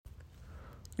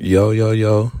Yo, yo,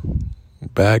 yo.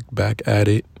 Back at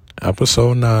it.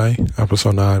 Episode 9.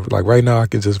 Episode 9. Like right now I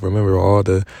can just remember all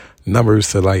the numbers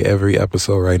to like every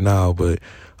episode right now, but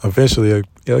eventually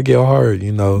it'll get hard,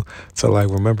 to like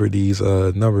remember these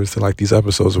numbers to like these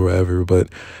episodes or whatever. But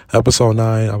episode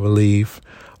 9, I believe,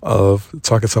 of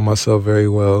talking to myself very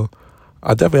well.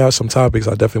 I definitely have some topics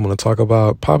I definitely want to talk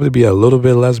about. Probably be a little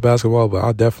bit less basketball, but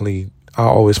I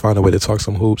always find a way to talk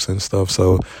some hoops and stuff.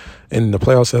 So, and the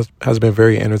playoffs has been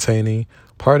very entertaining.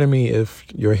 Pardon me if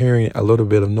you're hearing a little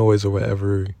bit of noise or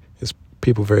whatever. It's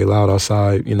people very loud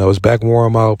outside. It's back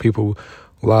warm out. People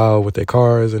loud with their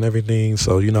cars and everything.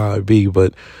 So you know how it be.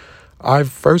 But I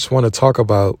first want to talk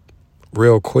about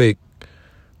real quick.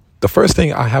 The first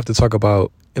thing I have to talk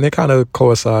about, and it kind of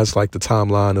coincides like the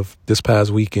timeline of this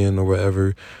past weekend or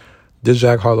whatever, this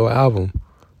Jack Harlow album.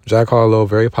 Jack Harlow,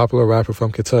 very popular rapper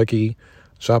from Kentucky,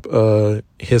 dropped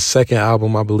his second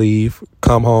album, I believe,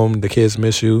 Come Home, The Kids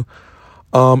Miss You.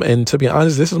 And to be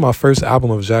honest, this is my first album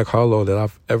of Jack Harlow that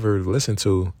I've ever listened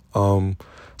to.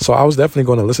 So I was definitely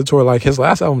going to listen to it. Like his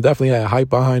last album definitely had hype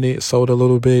behind it, sold a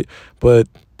little bit, but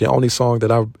the only song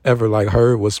that I've ever like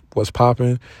heard was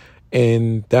Poppin'.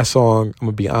 And that song, I'm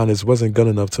gonna be honest, wasn't good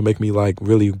enough to make me like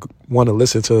really want to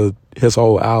listen to his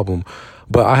whole album.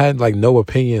 But I had like no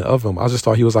opinion of him. I just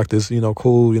thought he was like this,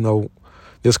 cool,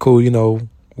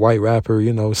 white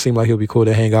rapper, seemed like he'll be cool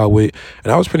to hang out with.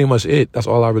 And that was pretty much it. That's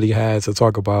all I really had to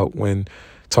talk about when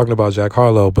talking about Jack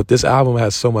Harlow. But this album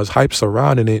has so much hype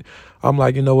surrounding it. I'm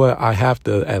like, you know what? I have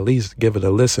to at least give it a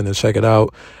listen and check it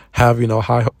out. Have,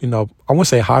 high, I won't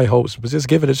say high hopes, but just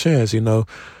give it a chance,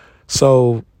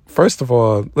 So first of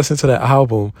all, listen to that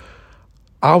album.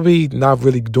 I'll be not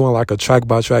really doing like a track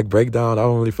by track breakdown. I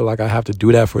don't really feel like I have to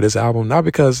do that for this album. Not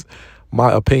because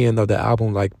my opinion of the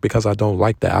album, like because I don't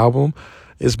like the album.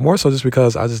 It's more so just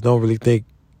because I just don't really think,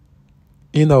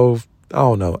 I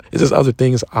don't know. It's just other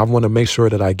things I want to make sure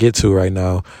that I get to right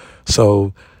now.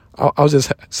 So I'll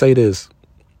just say this.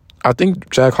 I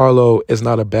think Jack Harlow is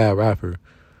not a bad rapper.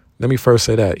 Let me first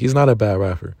say that. He's not a bad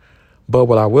rapper. But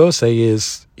what I will say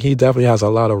is he definitely has a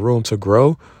lot of room to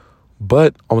grow.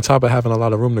 But on top of having a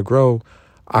lot of room to grow,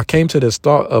 I came to this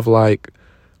thought of like,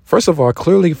 first of all,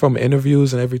 clearly from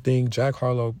interviews and everything, Jack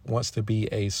Harlow wants to be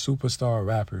a superstar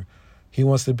rapper. He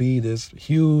wants to be this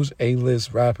huge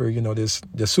A-list rapper, this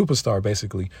superstar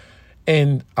basically.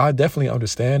 And I definitely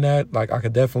understand that. Like, I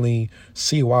could definitely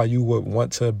see why you would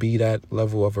want to be that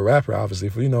level of a rapper, obviously,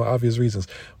 for, obvious reasons.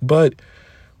 But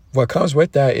what comes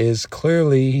with that is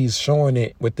clearly he's showing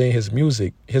it within his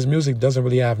music. His music doesn't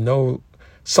really have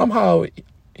somehow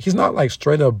he's not like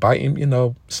straight up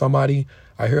biting, somebody.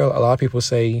 I hear a lot of people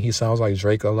say he sounds like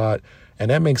Drake a lot, and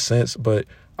that makes sense, but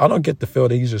I don't get the feel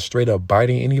that he's just straight up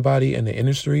biting anybody in the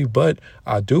industry. But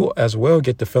I do as well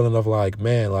get the feeling of like,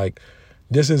 man, like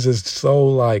this is just so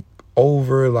like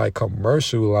over like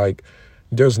commercial. Like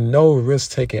there's no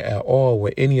risk taken at all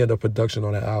with any of the production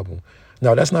on the album.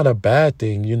 Now that's not a bad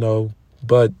thing,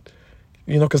 but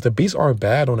because the beats aren't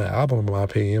bad on the album in my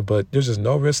opinion, but there's just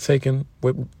no risk taken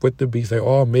with the beats. They're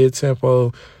all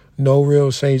mid-tempo, no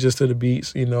real changes to the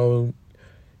beats.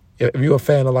 If you're a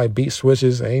fan of like beat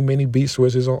switches, ain't many beat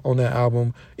switches on that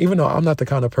album. Even though I'm not the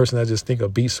kind of person that just think a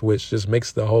beat switch just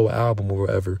makes the whole album or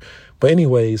whatever. But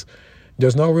anyways,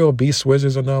 there's no real beat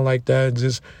switches or nothing like that.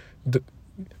 Just the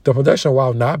production,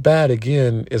 while not bad,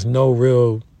 again, is no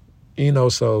real,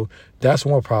 so that's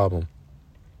one problem.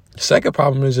 Second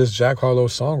problem is just Jack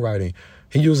Harlow's songwriting.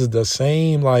 He uses the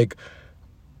same, like,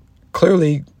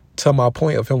 clearly to my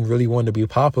point of him really wanting to be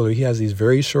popular, he has these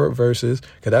very short verses,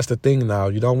 because that's the thing now.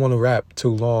 You don't want to rap too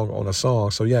long on a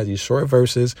song. So he has these short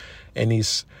verses, and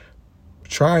he's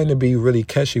trying to be really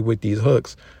catchy with these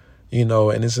hooks,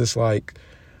 and it's just like,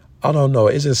 I don't know.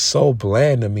 It's just so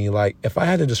bland to me. Like, if I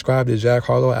had to describe the Jack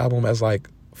Harlow album as, like,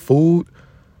 food,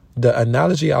 the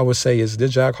analogy I would say is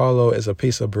this Jack Harlow is a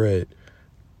piece of bread.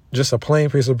 Just a plain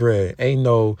piece of bread. Ain't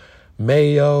no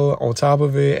mayo on top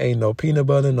of it. Ain't no peanut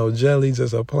butter, no jelly.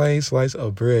 Just a plain slice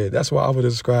of bread. That's what I would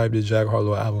describe the Jack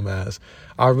Harlow album as.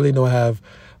 I really don't have,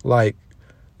 like,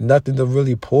 nothing to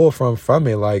really pull from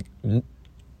it. Like,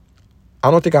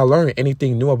 I don't think I learned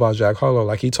anything new about Jack Harlow.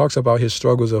 Like, he talks about his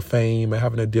struggles of fame and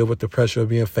having to deal with the pressure of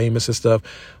being famous and stuff.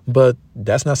 But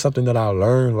that's not something that I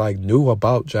learned, like, new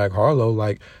about Jack Harlow.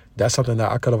 Like, that's something that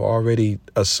I could have already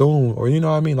assumed. Or,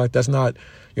 Like, that's not...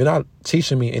 You're not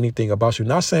teaching me anything about you.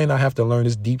 Not saying I have to learn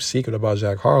this deep secret about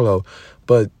Jack Harlow,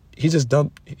 but he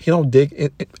doesn't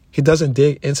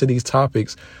dig into these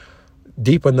topics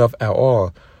deep enough at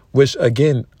all, which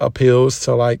again appeals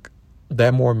to like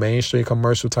that more mainstream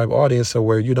commercial type audience, so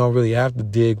where you don't really have to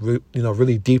dig,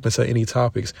 really deep into any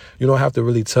topics. You don't have to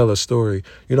really tell a story.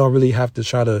 You don't really have to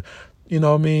try to, you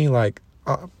know what I mean? Like,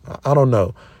 I don't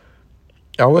know.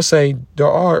 I would say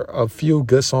there are a few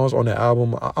good songs on the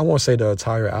album. I won't say the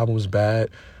entire album is bad.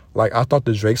 Like, I thought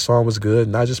the Drake song was good,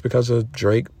 not just because of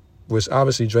Drake, which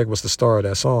obviously Drake was the star of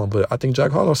that song, but I think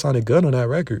Jack Harlow sounded good on that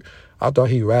record. I thought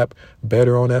he rapped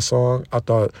better on that song. I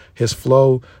thought his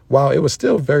flow, while it was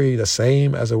still very the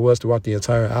same as it was throughout the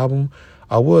entire album,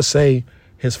 I would say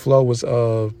his flow was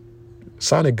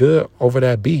sounded good over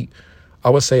that beat. I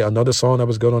would say another song that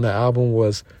was good on that album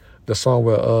was the song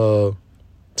with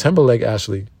Timberlake,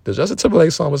 actually. The Justin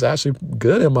Timberlake song was actually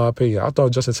good in my opinion. I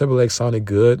thought Justin Timberlake sounded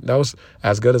good. That was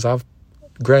as good as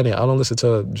granted, I don't listen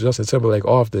to Justin Timberlake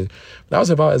often. That was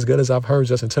about as good as I've heard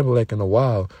Justin Timberlake in a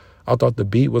while. I thought the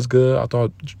beat was good. I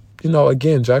thought,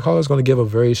 again, Jack Harlow's going to give a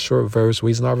very short verse where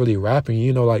he's not really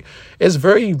rapping. Like, it's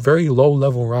very, very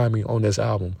low-level rhyming on this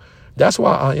album. That's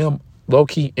why I am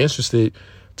low-key interested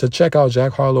to check out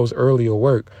Jack Harlow's earlier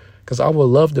work, because I would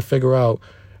love to figure out,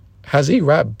 has he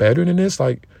rapped better than this?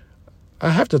 Like, I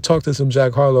have to talk to some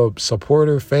Jack Harlow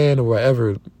supporter, fan, or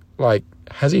whatever. Like,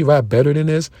 has he rapped better than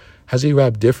this? Has he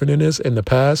rapped different than this in the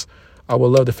past? I would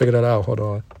love to figure that out. Hold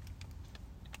on.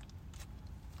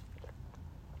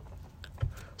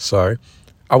 Sorry.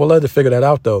 I would love to figure that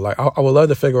out, though. Like, I would love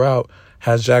to figure out,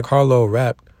 has Jack Harlow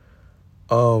rapped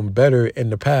better in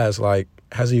the past? Like,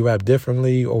 has he rapped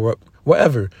differently or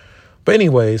whatever? But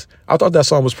anyways, I thought that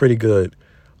song was pretty good.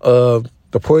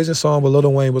 The Poison song with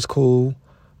Lil Wayne was cool.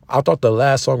 I thought the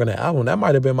last song on the album, that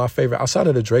might have been my favorite outside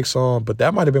of the Drake song, but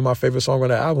that might have been my favorite song on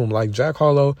the album. Like, Jack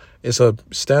Harlow, it's a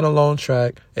standalone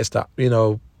track. It's the, I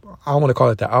don't want to call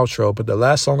it the outro, but the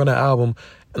last song on the album,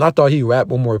 and I thought he rapped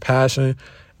with more passion.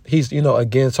 He's,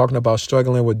 again, talking about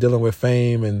struggling with dealing with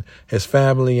fame and his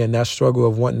family and that struggle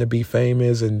of wanting to be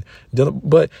famous and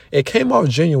but it came off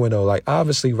genuine though. Like,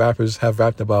 obviously rappers have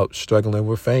rapped about struggling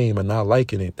with fame and not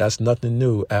liking it. That's nothing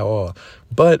new at all.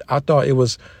 But I thought it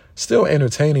was still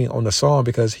entertaining on the song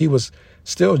because he was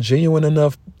still genuine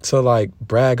enough to like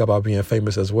brag about being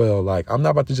famous as well. Like, I'm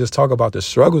not about to just talk about the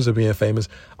struggles of being famous.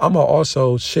 I'm gonna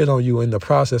also shit on you in the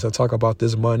process and talk about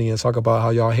this money and talk about how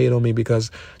y'all hate on me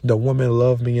because the women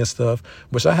love me and stuff,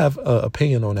 which I have an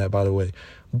opinion on that, by the way.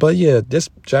 But yeah, this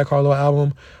Jack Harlow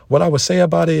album, what I would say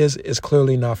about it is it's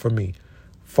clearly not for me.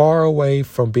 Far away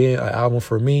from being an album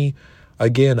for me.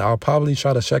 Again, I'll probably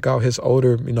try to check out his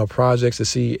older, projects to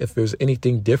see if there's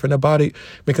anything different about it,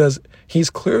 because he's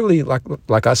clearly,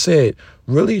 like I said,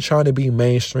 really trying to be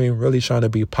mainstream, really trying to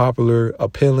be popular,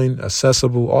 appealing,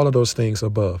 accessible, all of those things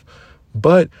above.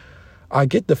 But I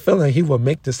get the feeling he will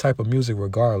make this type of music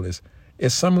regardless.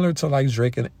 It's similar to like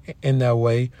Drake in that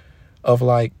way of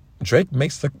like Drake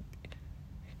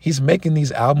he's making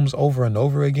these albums over and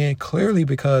over again, clearly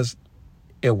because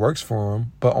it works for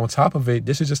him. But on top of it,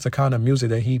 this is just the kind of music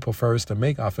that he prefers to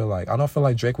make, I feel like. I don't feel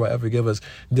like Drake will ever give us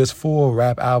this full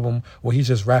rap album where he's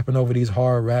just rapping over these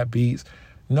hard rap beats.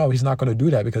 No, he's not going to do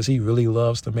that because he really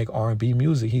loves to make R&B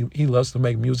music. He loves to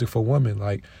make music for women,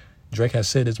 like Drake has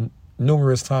said it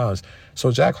numerous times.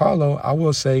 So Jack Harlow, I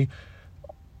will say,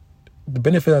 the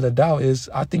benefit of the doubt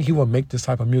is I think he will make this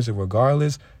type of music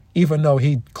regardless, even though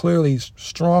he clearly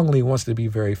strongly wants to be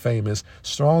very famous,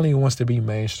 strongly wants to be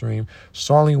mainstream,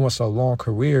 strongly wants a long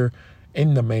career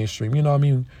in the mainstream. You know what I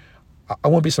mean? I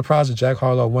wouldn't be surprised if Jack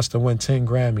Harlow wants to win 10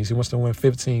 Grammys. He wants to win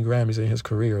 15 Grammys in his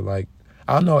career. Like,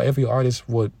 I know every artist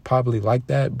would probably like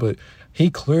that, but he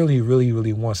clearly really,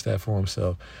 really wants that for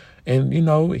himself. And,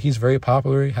 he's very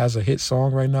popular. He has a hit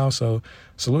song right now. So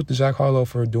salute to Jack Harlow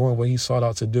for doing what he sought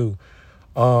out to do.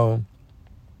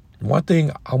 One thing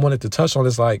I wanted to touch on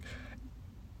is, like,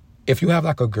 if you have,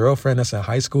 like, a girlfriend that's in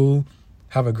high school,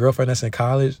 have a girlfriend that's in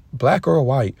college, black or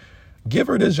white, give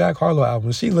her this Jack Harlow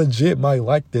album. She legit might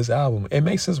like this album. It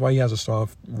makes sense why he has a strong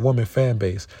woman fan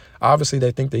base. Obviously, they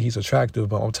think that he's attractive,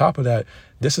 but on top of that,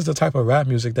 this is the type of rap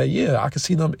music that, I can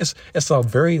see them. It's a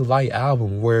very light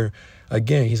album where,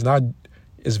 again,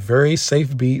 it's very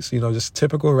safe beats, just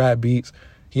typical rap beats.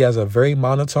 He has a very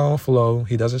monotone flow.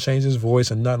 He doesn't change his voice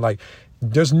and nothing. Like,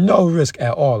 there's no risk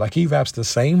at all. Like, he raps the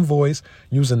same voice,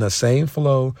 using the same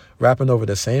flow, rapping over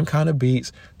the same kind of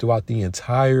beats throughout the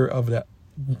entire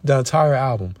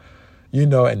album,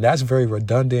 and that's very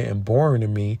redundant and boring to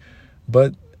me.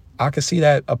 But I could see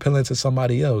that appealing to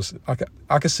somebody else.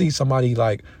 I could see somebody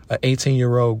like an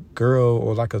 18-year-old girl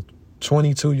or like a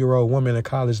 22-year-old woman in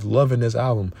college loving this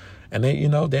album, and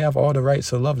they have all the rights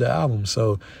to love the album.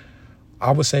 So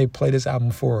I would say play this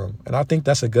album for him. And I think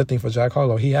that's a good thing for Jack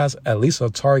Harlow. He has at least a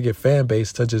target fan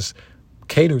base to just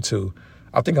cater to.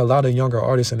 I think a lot of younger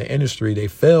artists in the industry, they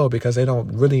fail because they don't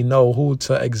really know who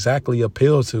to exactly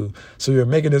appeal to. So you're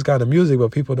making this kind of music,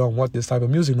 but people don't want this type of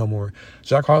music no more.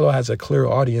 Jack Harlow has a clear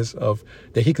audience of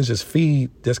that he could just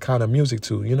feed this kind of music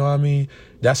to. You know what I mean?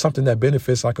 That's something that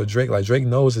benefits like a Drake. Like Drake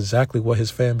knows exactly what his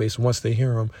fan base wants to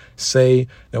hear him say.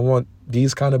 They want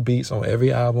these kind of beats on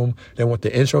every album. They want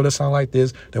the intro to sound like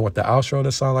this. They want the outro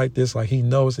to sound like this. Like he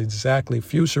knows exactly.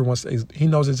 He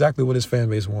knows exactly what his fan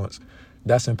base wants.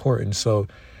 That's important. So,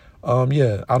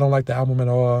 yeah, I don't like the album at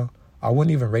all. I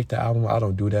wouldn't even rate the album. I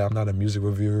don't do that. I'm not a music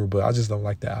reviewer, but I just don't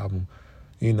like the album.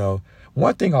 You know,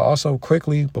 one thing I also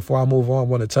quickly, before I move on,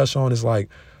 want to touch on is like,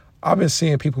 I've been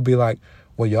seeing people be like,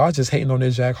 well, y'all just hating on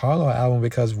this Jack Harlow album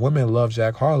because women love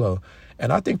Jack Harlow.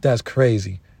 And I think that's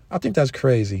crazy. I think that's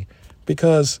crazy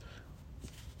because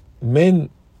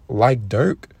men like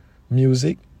Durk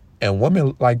music and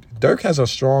women like Durk has a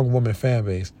strong woman fan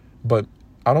base, but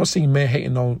I don't see men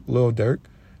hating on Lil Durk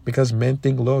because men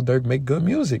think Lil Durk make good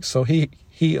music. So he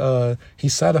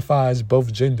satisfies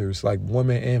both genders, like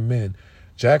women and men.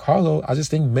 Jack Harlow, I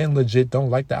just think men legit don't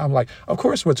like that. I'm like, of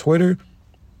course, with Twitter,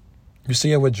 you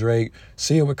see it with Drake,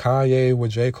 see it with Kanye,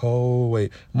 with J. Cole,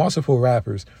 with multiple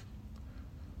rappers.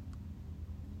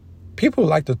 People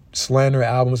like to slander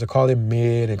albums and call it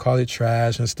mid and call it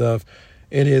trash and stuff.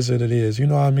 It is what it is. You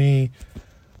know what I mean?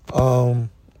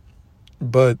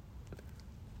 But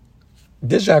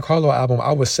this Jack Harlow album,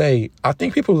 I would say, I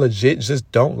think people legit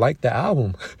just don't like the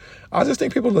album. I just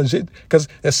think people legit, because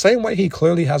the same way he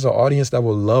clearly has an audience that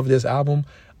will love this album,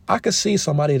 I could see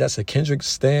somebody that's a Kendrick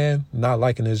stan not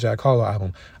liking this Jack Harlow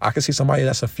album. I could see somebody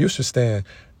that's a Future stan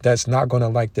that's not going to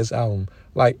like this album.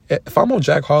 Like, if I'm on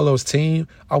Jack Harlow's team,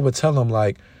 I would tell him,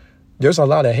 like, there's a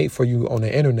lot of hate for you on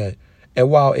the internet.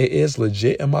 And while it is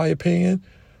legit, in my opinion,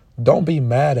 don't be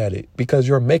mad at it because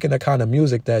you're making the kind of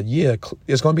music that, yeah,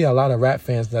 there's going to be a lot of rap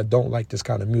fans that don't like this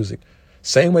kind of music.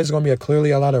 Same way there's going to be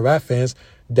clearly a lot of rap fans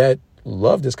that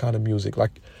love this kind of music.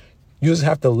 Like, you just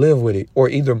have to live with it or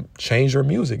either change your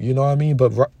music, you know what I mean?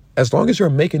 But as long as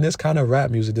you're making this kind of rap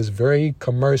music, this very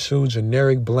commercial,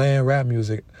 generic, bland rap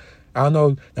music, I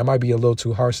know that might be a little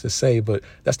too harsh to say, but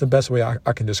that's the best way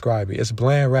I can describe it. It's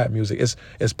bland rap music.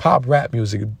 It's pop rap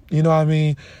music. You know what I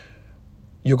mean?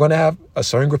 You're going to have a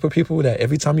certain group of people that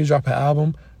every time you drop an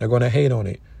album, they're going to hate on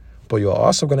it. But you're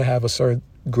also going to have a certain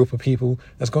group of people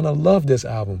that's going to love this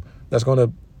album, that's going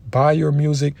to buy your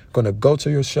music, going to go to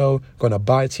your show, going to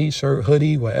buy a t-shirt,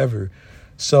 hoodie, whatever.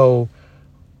 So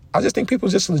I just think people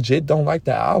just legit don't like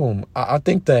the album. I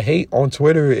think the hate on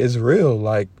Twitter is real.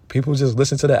 Like, people just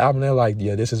listen to the album, they're like,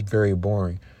 yeah, this is very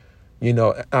boring. You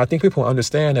know, I think people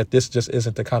understand that this just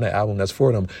isn't the kind of album that's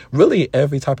for them. Really,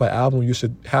 every type of album, you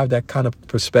should have that kind of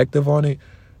perspective on it.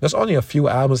 There's only a few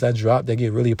albums that drop that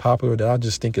get really popular that I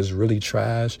just think is really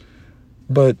trash.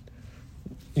 But,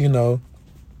 you know,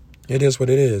 it is what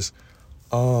it is.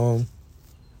 Hold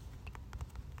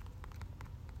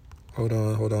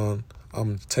on.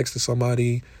 I'm texting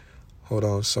somebody. Hold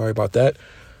on. Sorry about that.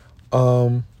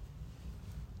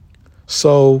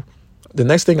 So the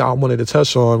next thing I wanted to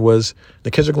touch on was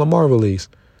the Kendrick Lamar release.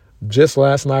 Just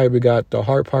last night, we got the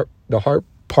Heart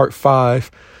Part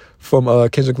 5 from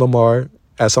Kendrick Lamar.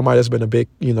 As somebody that's been a big,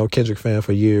 Kendrick fan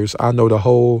for years, I know the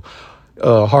whole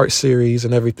Heart series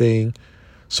and everything.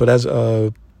 So that's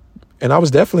and I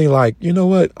was definitely like, you know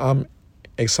what? I'm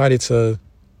excited to,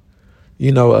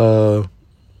 to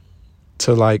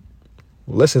like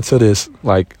listen to this.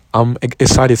 Like, I'm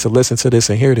excited to listen to this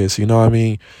and hear this. You know what I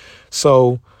mean?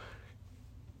 So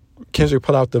Kendrick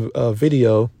put out the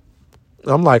video.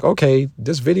 I'm like, okay,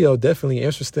 this video definitely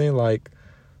interesting. Like,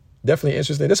 definitely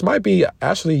interesting. This might be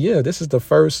actually, this is the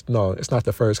first. No, it's not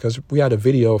the first because we had a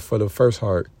video for the first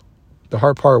Heart, the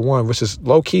Heart Part 1, which is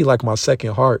low key like my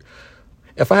second Heart.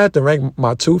 If I had to rank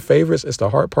my two favorites, it's the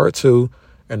Heart Part 2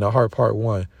 and the Heart Part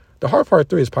 1. The Heart Part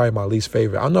 3 is probably my least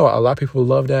favorite. I know a lot of people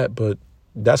love that, but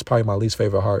that's probably my least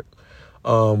favorite Heart.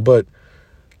 But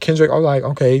Kendrick, I'm like,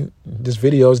 okay, this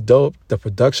video is dope. The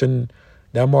production,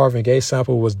 that Marvin Gaye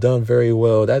sample was done very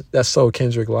well. That's so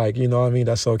Kendrick-like, you know what I mean?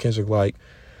 That's so Kendrick-like.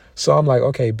 So I'm like,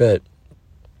 okay, bet.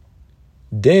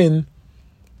 Then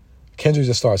Kendrick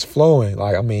just starts flowing.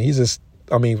 Like,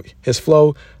 his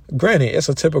flow, granted, it's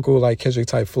a typical like Kendrick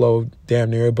type flow, damn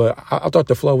near, but I thought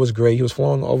the flow was great. He was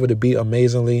flowing over the beat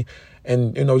amazingly.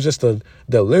 And, just the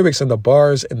lyrics and the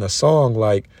bars in the song,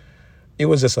 like, it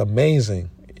was just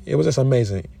amazing. It was just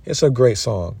amazing. It's a great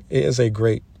song. It is a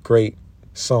great, great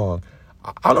song.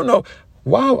 I don't know.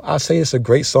 While I say it's a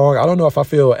great song, I don't know if I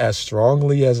feel as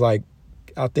strongly as, like,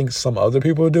 I think some other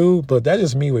people do, but that's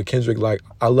just me with Kendrick. Like,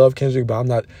 I love Kendrick, but I'm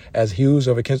not as huge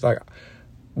of a Kendrick. Like,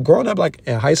 growing up, like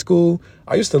in high school,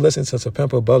 I used to listen to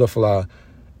Pimp a Butterfly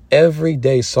every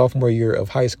day sophomore year of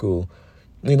high school.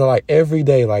 You know, like every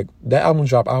day, like that album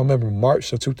dropped. I remember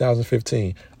March of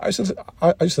 2015. I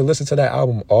used to listen to that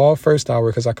album all first hour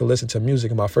because I could listen to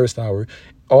music in my first hour,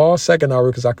 all second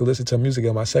hour because I could listen to music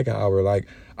in my second hour. Like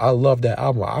I love that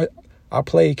album. I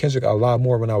played Kendrick a lot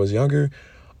more when I was younger,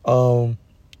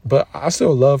 but I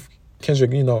still love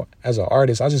Kendrick. You know, as an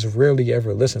artist, I just rarely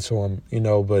ever listen to him. You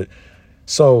know, but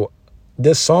so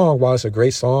this song, while it's a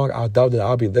great song, I doubt that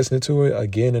I'll be listening to it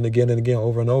again and again and again,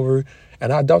 over and over.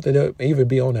 And I doubt that it'll even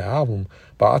be on the album.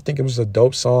 But I think it was a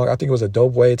dope song. I think it was a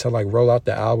dope way to like roll out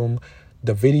the album.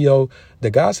 The video,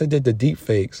 the guys that did the deep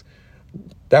fakes,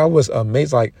 that was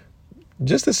amazing. Like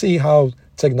just to see how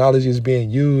technology is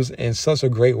being used in such a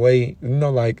great way. You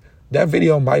know, like that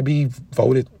video might be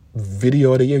voted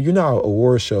video of the year. You know how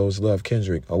award shows love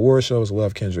Kendrick. Award shows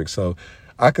love Kendrick. So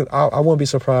I wouldn't be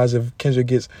surprised if Kendrick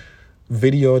gets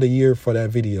video of the year for that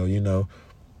video, you know.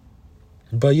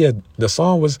 But yeah, the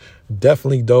song was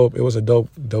definitely dope. It was a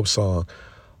dope song.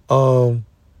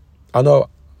 I know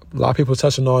a lot of people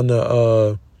touching on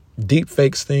the deep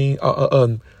fakes thing.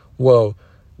 Well,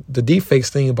 the deep fakes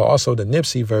thing, but also the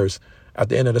Nipsey verse at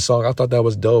the end of the song. I thought that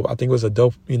was dope. I think it was a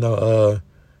dope, you know,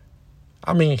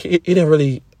 I mean, he didn't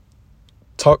really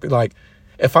talk like,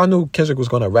 if I knew Kendrick was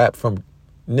going to rap from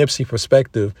Nipsey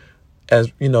perspective, as,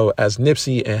 you know, as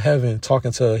Nipsey in heaven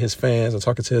talking to his fans and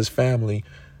talking to his family,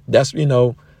 that's, you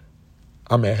know,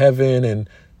 I'm in heaven and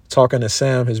talking to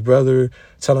Sam, his brother,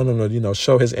 telling him to, you know,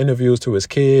 show his interviews to his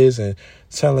kids and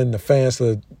telling the fans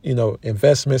to, you know,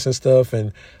 investments and stuff,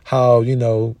 and how, you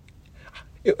know,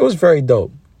 it was very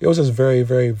dope. It was just very,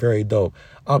 very, very dope.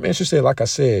 I'm interested, like I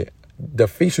said, the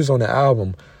features on the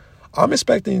album. I'm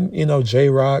expecting, you know,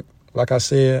 J-Rock, like I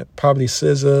said, probably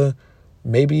SZA,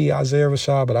 maybe Isaiah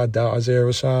Rashad, but I doubt Isaiah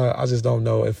Rashad. I just don't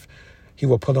know if he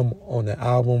will put him on the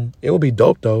album. It would be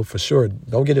dope, though, for sure.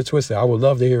 Don't get it twisted. I would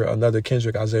love to hear another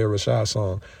Kendrick, Isaiah Rashad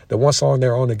song. The one song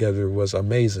they're on together was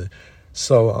amazing.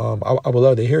 So I would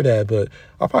love to hear that, but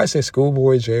I'll probably say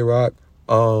Schoolboy, J-Rock.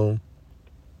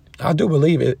 I do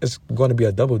believe it's going to be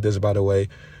a double disc, by the way.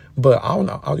 But I don't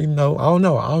know. I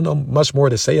don't know much more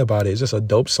to say about it. It's just a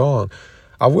dope song.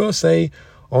 I will say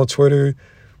on Twitter,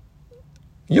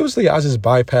 usually I just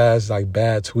bypass like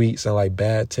bad tweets and like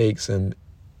bad takes and,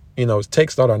 you know,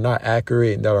 takes that are not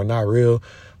accurate and that are not real.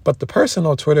 But the person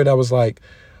on Twitter that was like,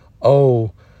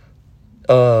 oh,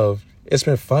 it's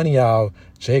been funny how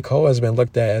J. Cole has been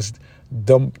looked at as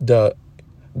the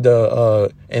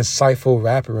insightful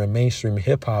rapper in mainstream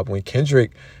hip hop when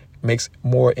Kendrick makes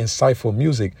more insightful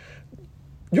music.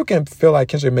 You can feel like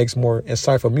Kendrick makes more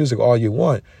insightful music all you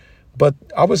want, but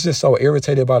I was just so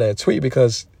irritated by that tweet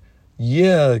because,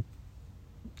 yeah,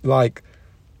 like,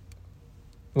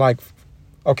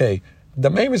 okay, the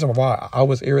main reason why I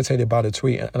was irritated by the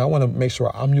tweet, and I want to make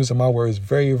sure I'm using my words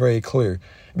very, very clear,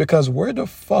 because where the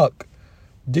fuck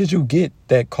did you get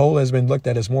that Cole has been looked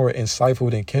at as more insightful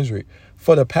than Kendrick?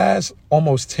 For the past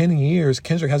almost 10 years,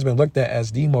 Kendrick has been looked at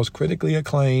as the most critically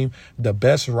acclaimed, the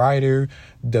best writer,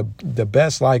 the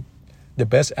best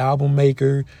album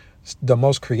maker, the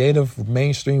most creative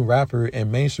mainstream rapper in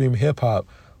mainstream hip hop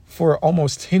for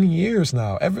almost 10 years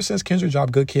now. Ever since Kendrick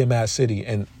dropped Good Kid, Mad City.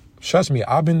 And trust me,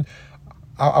 I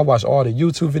watch all the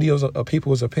YouTube videos of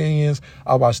people's opinions.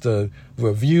 I watch the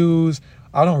reviews.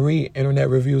 I don't read internet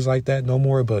reviews like that no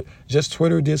more, but just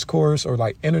Twitter discourse or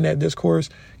like internet discourse,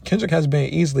 Kendrick has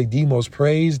been easily the most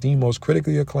praised, the most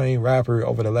critically acclaimed rapper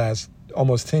over the last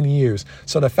almost 10 years.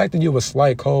 So the fact that you would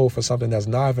slight Cole for something that's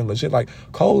not even legit, like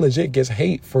Cole legit gets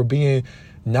hate for being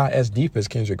not as deep as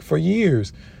Kendrick for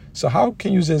years. So how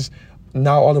can you just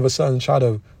now all of a sudden try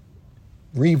to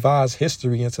revise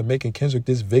history into making Kendrick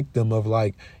this victim of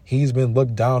like he's been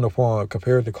looked down upon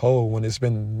compared to Cole when it's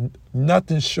been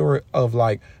nothing short of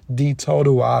like the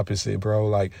total opposite, bro?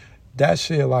 Like that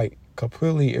shit like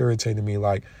completely irritated me.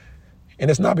 Like,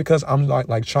 and it's not because I'm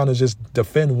like trying to just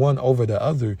defend one over the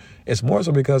other. It's more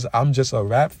so because I'm just a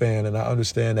rap fan and I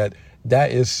understand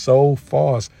that is so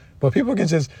false. But people can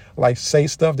just like say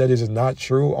stuff that is just not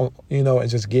true, you know,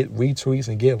 and just get retweets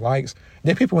and get likes.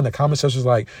 Then people in the comment sections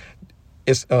like,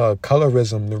 it's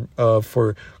colorism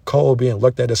for Cole being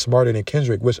looked at as smarter than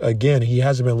Kendrick, which, again, he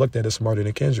hasn't been looked at as smarter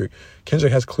than Kendrick.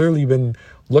 Kendrick has clearly been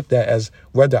looked at as,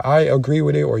 whether I agree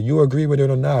with it or you agree with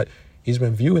it or not, he's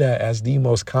been viewed as the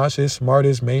most conscious,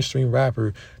 smartest mainstream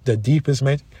rapper, the deepest.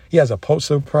 He has a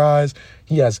Pulitzer Prize.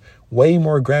 He has way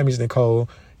more Grammys than Cole.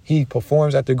 He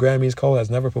performs at the Grammys. Cole has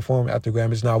never performed at the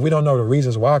Grammys. Now, we don't know the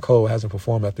reasons why Cole hasn't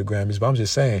performed at the Grammys, but I'm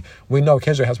just saying, we know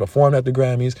Kendrick has performed at the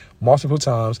Grammys multiple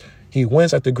times. He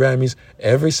wins at the Grammys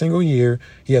every single year.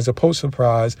 He has a Pulitzer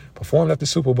Prize, performed at the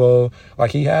Super Bowl.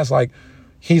 Like,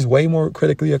 he's way more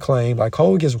critically acclaimed. Like,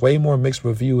 Cole gets way more mixed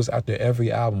reviews after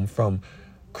every album, from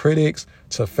critics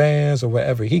to fans or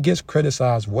whatever. He gets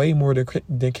criticized way more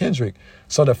than Kendrick.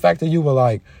 So the fact that you were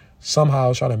like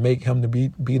somehow trying to make him to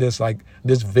be this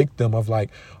victim of like,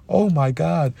 oh my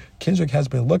God, Kendrick has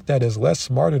been looked at as less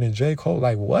smarter than J. Cole.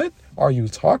 Like, what are you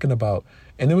talking about?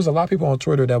 And there was a lot of people on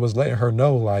Twitter that was letting her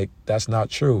know, like, that's not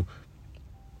true.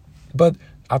 But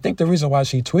I think the reason why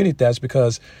she tweeted that is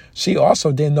because she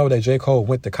also didn't know that J. Cole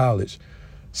went to college.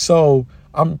 So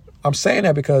I'm saying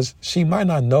that because she might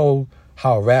not know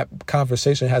how rap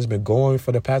conversation has been going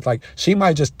for the past. Like, she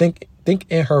might just think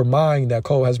in her mind that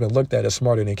Cole has been looked at as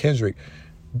smarter than Kendrick,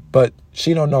 but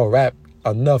she don't know rap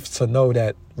enough to know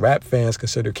that rap fans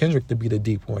consider Kendrick to be the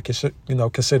deep one.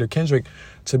 Consider Kendrick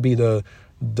to be the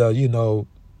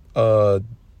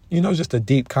just a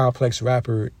deep, complex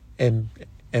rapper in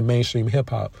mainstream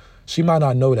hip hop. She might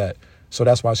not know that, so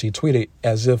that's why she tweeted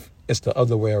as if it's the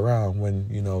other way around. When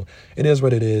it is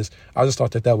what it is. I just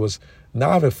thought that was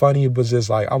not even funny, but just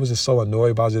like I was just so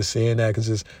annoyed about just seeing that, because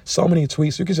there's so many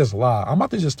tweets you could just lie. I'm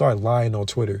about to just start lying on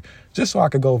Twitter just so I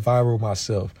could go viral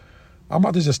myself. I'm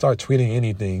about to just start tweeting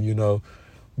anything,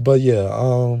 But yeah,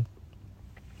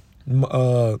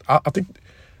 I think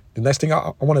the next thing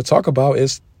I want to talk about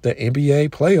is the NBA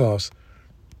playoffs.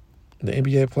 The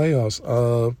NBA playoffs.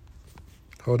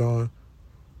 Hold on.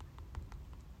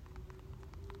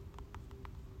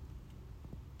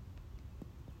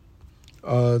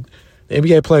 The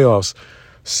NBA playoffs.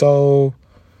 So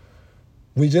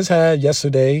we just had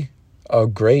yesterday a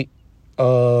great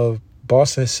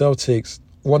Boston Celtics.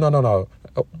 Well, no.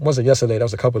 It wasn't yesterday. That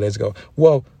was a couple of days ago.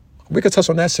 Well, we could touch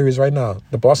on that series right now.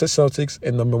 The Boston Celtics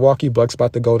and the Milwaukee Bucks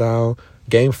about to go down.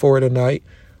 Game 4 tonight.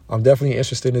 I'm definitely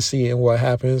interested in seeing what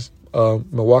happens.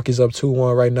 Milwaukee's up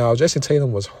 2-1 right now. Jason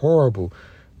Tatum was horrible.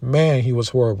 Man, he was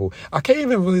horrible. I can't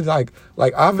even really like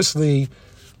obviously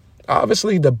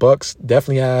the Bucks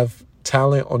definitely have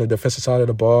talent on the defensive side of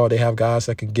the ball. They have guys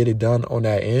that can get it done on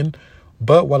that end.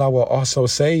 But what I will also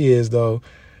say is, though,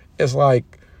 it's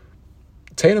like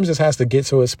Tatum just has to get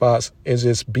to his spots and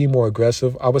just be more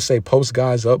aggressive. I would say post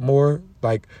guys up more.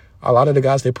 Like, a lot of the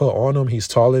guys they put on him, he's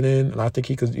taller than, and I think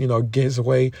he could, get his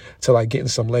way to like getting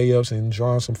some layups and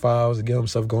drawing some fouls and get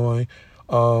himself going.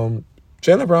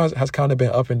 Jaylen Brown has kind of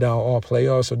been up and down all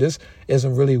playoffs, so this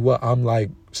isn't really what I'm like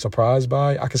surprised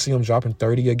by. I can see him dropping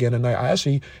 30 again tonight. I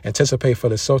actually anticipate for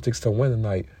the Celtics to win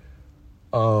tonight.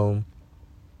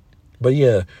 But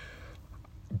yeah,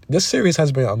 this series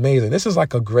has been amazing. This is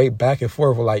like a great back and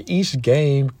forth. Like, each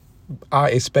game, I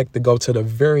expect to go to the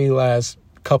very last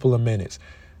couple of minutes.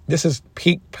 This is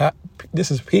peak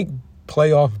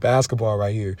playoff basketball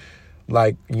right here.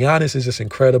 Like, Giannis is just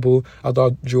incredible. I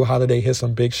thought Jrue Holiday hit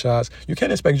some big shots. You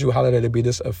can't expect Jrue Holiday to be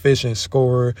this efficient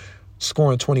scorer,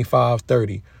 scoring 25,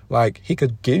 30. Like, he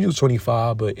could give you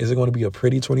 25, but is it going to be a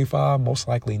pretty 25? Most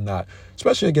likely not,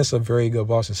 especially against a very good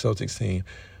Boston Celtics team.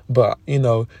 But,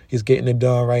 he's getting it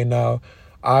done right now.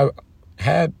 I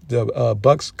had the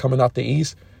Bucks coming out the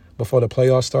East before the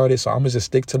playoffs started, so I'm going to just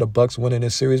stick to the Bucks winning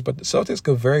this series. But the Celtics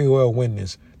could very well win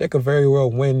this. They could very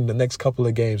well win the next couple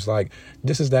of games. Like,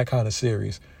 this is that kind of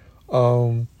series.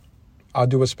 I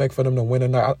do expect for them to win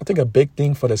tonight. I think a big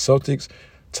thing for the Celtics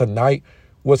tonight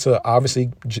was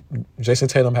obviously Jason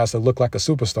Tatum has to look like a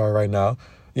superstar right now.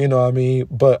 You know what I mean?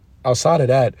 But outside of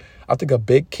that, I think a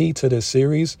big key to this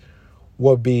series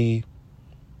would be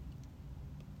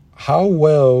how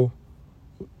well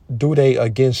do they,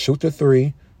 again, shoot the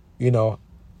three.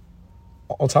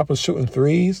 On top of shooting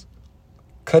threes,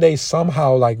 could they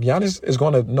somehow, like, Giannis is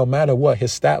going to, no matter what,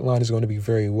 his stat line is going to be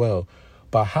very well.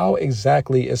 But how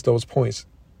exactly is those points,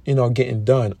 getting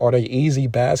done? Are they easy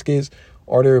baskets?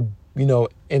 Are they,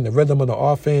 in the rhythm of the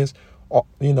offense? Or,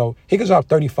 he could drop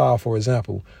 35, for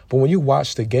example. But when you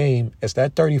watch the game, is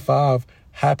that 35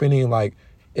 happening, like,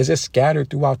 is it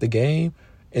scattered throughout the game?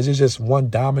 Is it just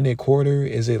one dominant quarter?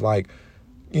 Is it like,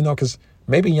 because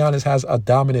maybe Giannis has a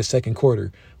dominant second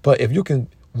quarter, but if you can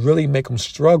really make him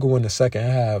struggle in the second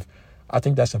half, I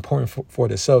think that's important for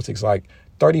the Celtics. Like,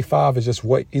 35 is just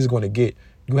what he's going to get.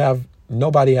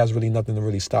 Nobody has really nothing to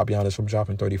really stop Giannis from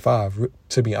dropping 35,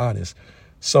 to be honest.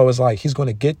 So it's like he's going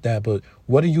to get that, but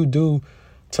what do you do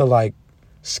to, like,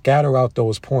 scatter out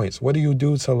those points? What do you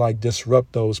do to, like,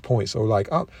 disrupt those points? Or, like,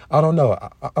 I don't know.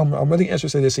 I'm really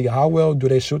interested to see how well do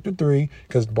they shoot the three,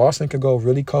 because Boston could go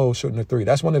really cold shooting the three.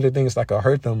 That's one of the things that could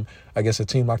hurt them against a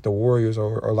team like the Warriors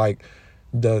or like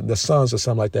the Suns or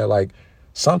something like that. Like,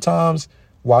 sometimes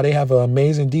while they have an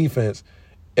amazing defense,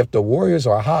 if the Warriors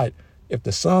are hot, if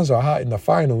the Suns are hot in the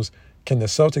finals, can the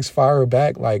Celtics fire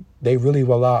back? Like, they really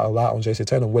rely a lot on Jason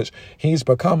Tatum, which he's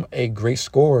become a great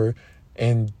scorer,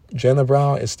 and Jaylen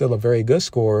Brown is still a very good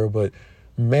scorer, but,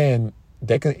 man,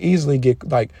 they can easily get,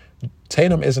 like,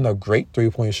 Tatum isn't a great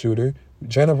three-point shooter.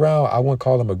 Jaylen Brown, I wouldn't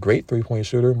call him a great three-point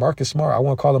shooter. Marcus Smart, I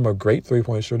wouldn't call him a great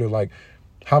three-point shooter. Like,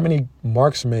 how many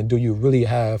marksmen do you really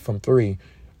have from three?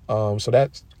 So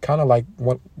that's kind of like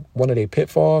one of their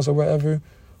pitfalls or whatever.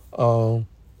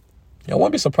 I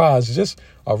wouldn't be surprised. It's just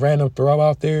a random throw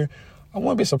out there. I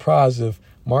wouldn't be surprised if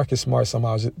Marcus Smart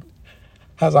somehow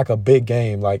has like a big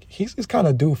game. Like, he's kind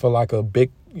of due for like a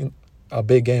big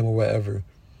game or whatever.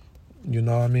 You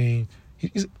know what I mean?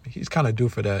 He's kind of due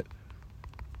for that.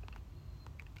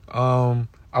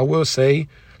 I will say,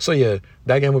 so yeah,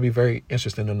 that game will be very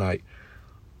interesting tonight.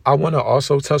 I want to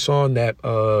also touch on that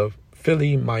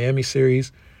Philly-Miami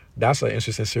series. That's an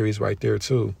interesting series right there,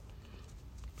 too.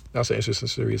 That's an interesting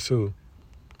series, too.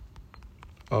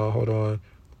 Hold on.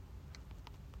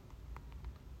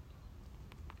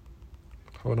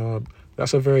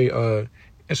 That's a very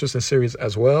interesting series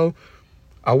as well.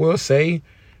 I will say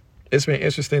it's been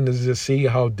interesting to just see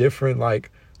how different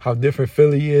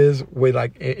Philly is with,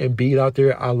 like, Embiid out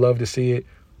there. I love to see it.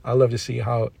 I love to see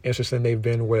how interesting they've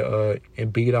been with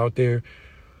Embiid out there.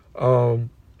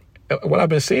 What I've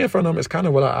been seeing from them is kind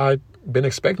of what I've been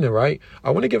expecting, right?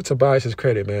 I want to give Tobias his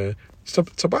credit, man.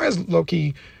 Tobias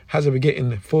low-key hasn't been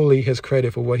getting fully his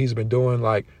credit for what he's been doing.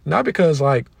 Like, not because,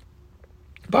 like,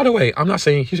 by the way, I'm not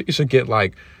saying he should get,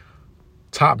 like,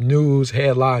 top news,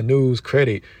 headline news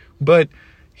credit, but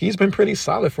he's been pretty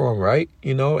solid for him, right?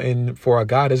 You know, and for a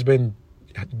guy that's been,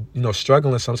 you know,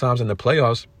 struggling sometimes in the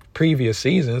playoffs, previous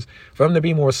seasons, for him to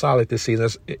be more solid this season,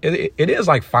 it is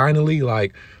like finally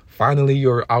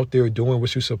you're out there doing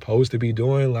what you're supposed to be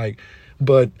doing. Like,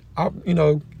 but I'll, you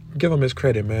know, give him his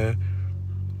credit, man.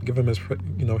 Give him his,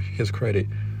 you know, his credit.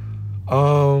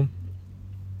 I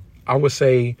would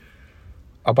say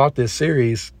about this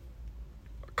series,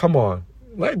 come on,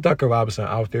 let Duncan Robinson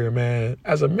out there, man.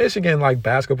 As a Michigan, like,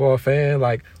 basketball fan,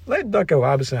 like, let Duncan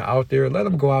Robinson out there. Let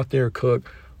him go out there,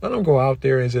 cook. Let him go out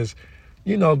there and just,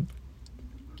 you know,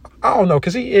 I don't know,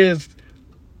 because he is,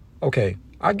 okay,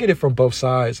 I get it from both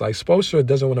sides. Like, Spoelstra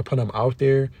doesn't want to put him out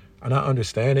there, and I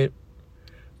understand it,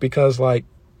 because, like,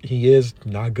 he is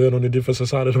not good on the defensive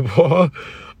side of the ball.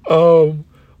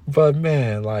 But,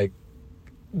 man, like,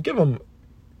 give him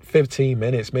 15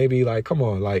 minutes, maybe. Like, come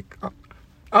on, like,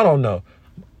 I don't know.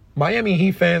 Miami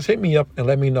Heat fans, hit me up and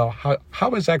let me know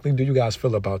how exactly do you guys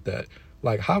feel about that?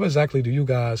 Like, how exactly do you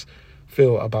guys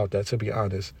feel about that, to be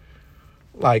honest?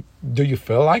 Like, do you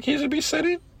feel like he should be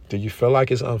sitting? Do you feel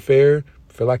like it's unfair?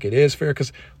 Feel like it is fair?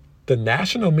 Because the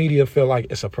national media feel like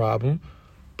it's a problem,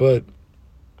 but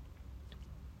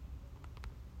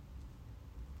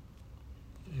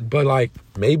like,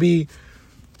 maybe,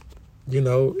 you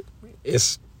know,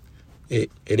 it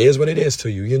is what it is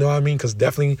to you. You know what I mean? Because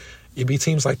definitely it'd be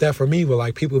teams like that for me where,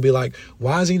 like, people be like,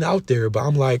 why is he not out there? But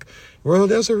I'm like, well,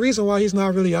 there's a reason why he's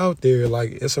not really out there.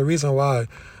 Like, it's a reason why,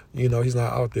 you know, he's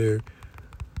not out there.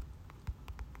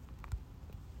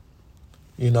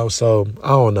 You know, so I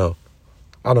don't know.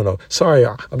 Sorry,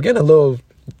 I'm getting a little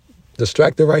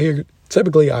distracted right here.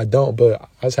 Typically I don't, but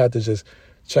I just had to just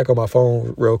check on my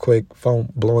phone real quick,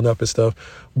 phone blowing up and stuff.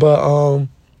 But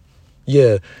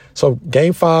yeah, so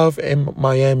Game 5 in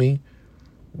Miami,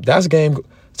 that's game.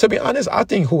 To be honest, I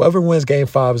think whoever wins Game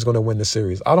 5 is going to win the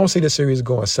series. I don't see the series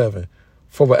going 7.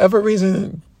 For whatever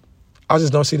reason, I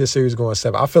just don't see the series going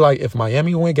 7. I feel like if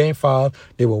Miami win Game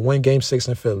 5, they will win Game 6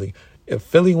 in Philly. If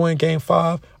Philly win Game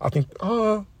 5, I think,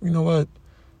 you know what?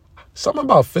 Something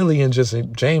about Philly and just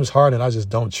James Harden I just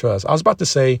don't trust. I was about to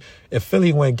say, if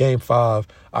Philly win Game 5,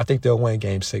 I think they'll win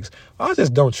Game 6. I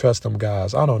just don't trust them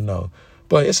guys. I don't know.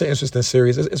 But it's an interesting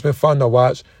series. It's been fun to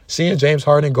watch. Seeing James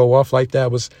Harden go off like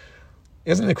that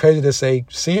isn't it crazy to say,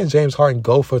 seeing James Harden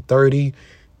go for 30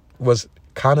 was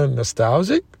kind of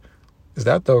nostalgic? Is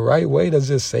that the right way to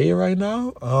just say it right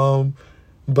now?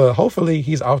 But hopefully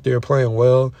he's out there playing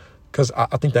well, because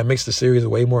I think that makes the series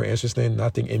way more interesting. And I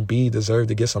think Embiid deserved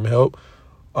to get some help.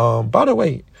 By the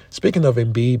way, speaking of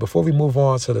Embiid, before we move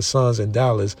on to the Suns and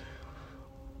Dallas,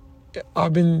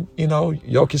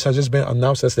 Jokic has just been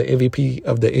announced as the MVP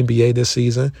of the NBA this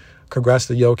season. Congrats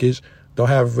to Jokic. Don't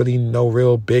have really no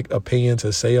real big opinion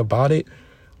to say about it.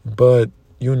 But,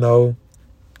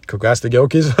 congrats to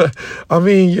Jokic. I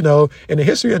mean, in the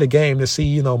history of the game, to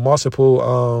see,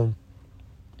 multiple,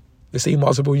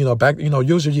 back,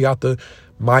 usually you got the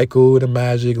Michael, the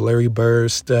Magic, Larry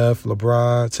Bird, Steph,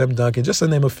 LeBron, Tim Duncan, just to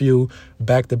name a few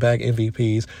back-to-back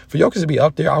MVPs. For Jokic to be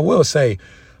up there, I will say,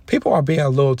 people are being a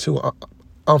little too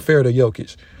unfair to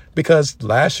Jokic because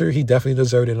last year he definitely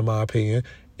deserved it, in my opinion.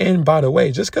 And by the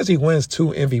way, just because he wins 2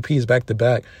 MVPs back to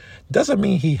back doesn't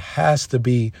mean he has to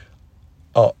be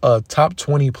a top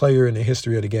 20 player in the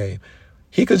history of the game.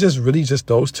 He could just really just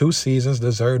those 2 seasons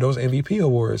deserve those MVP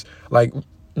awards. Like,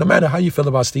 no matter how you feel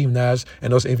about Steve Nash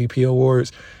and those MVP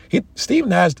awards, Steve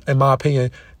Nash, in my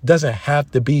opinion, doesn't have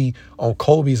to be on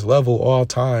Kobe's level all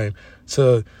time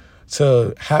to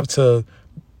have to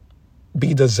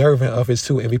be deserving of his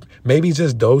 2 MVP. Maybe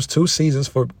just those 2 seasons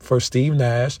for Steve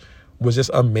Nash was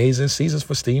just amazing seasons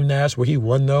for Steve Nash where he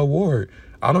won the award.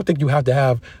 I don't think you have to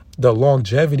have the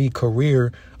longevity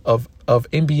career of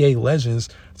NBA legends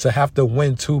to have to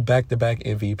win 2 back-to-back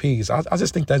MVPs. I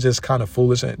just think that's just kind of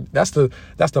foolish. And that's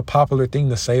the popular thing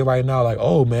to say right now. Like,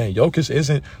 oh, man, Jokic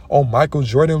isn't on Michael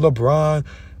Jordan, LeBron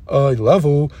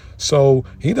level, so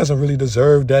he doesn't really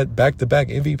deserve that back-to-back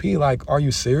MVP. Like, are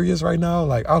you serious right now?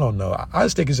 Like, I don't know. I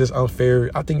just think it's just unfair.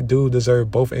 I think dude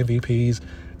deserved both MVPs.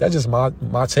 That's just my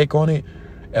take on it.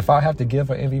 If I have to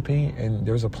give an MVP and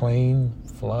there's a plane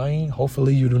flying,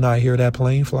 hopefully you do not hear that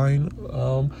plane flying.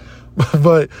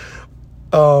 But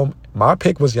my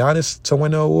pick was Giannis to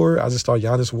win the award. I just thought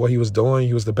Giannis, what he was doing,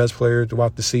 he was the best player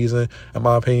throughout the season, in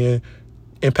my opinion.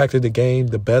 Impacted the game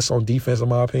the best on defense, in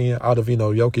my opinion, out of,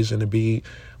 Jokic and Embiid.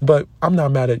 But I'm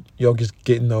not mad at Jokic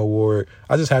getting the award.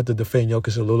 I just had to defend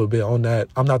Jokic a little bit on that.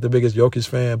 I'm not the biggest Jokic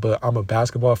fan, but I'm a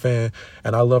basketball fan,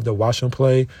 and I love to watch him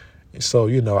play. So,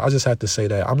 I just had to say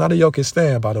that. I'm not a Jokic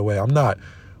fan, by the way. I'm not.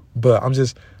 But I'm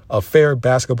just a fair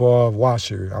basketball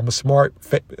watcher. I'm a smart,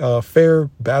 fair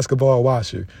basketball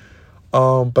watcher.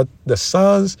 But the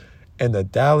Suns and the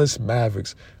Dallas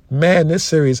Mavericks, man, this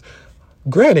series,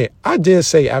 granted, I did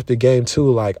say after game 2,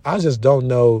 like, I just don't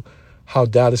know how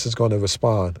Dallas is going to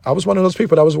respond. I was one of those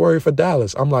people that was worried for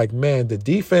Dallas. I'm like, man, the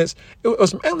defense, it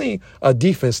was mainly a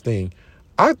defense thing.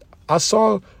 I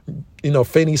saw,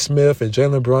 Finney Smith and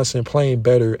Jalen Brunson playing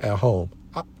better at home.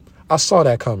 I saw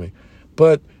that coming.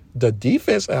 But the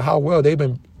defense and how well they've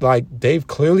been, like, they've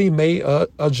clearly made a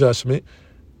adjustment.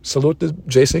 Salute to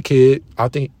Jason Kidd. I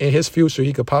think in his future,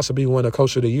 he could possibly win a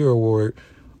Coach of the Year award.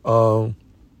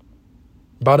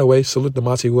 By the way, salute to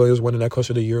Monty Williams winning that Coach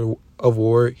of the Year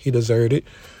award. He deserved it.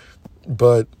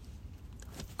 But,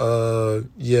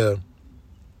 yeah.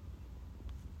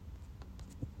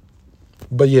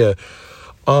 But, yeah.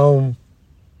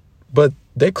 But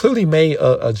they clearly made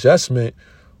an adjustment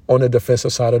on the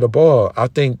defensive side of the ball. I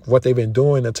think what they've been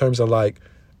doing in terms of, like,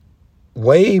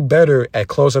 way better at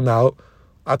closing out.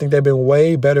 I think they've been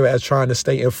way better at trying to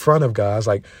stay in front of guys.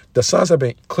 Like, the Suns have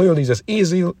been clearly just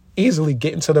easily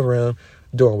getting to the rim,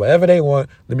 doing whatever they want.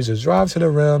 Let me just drive to the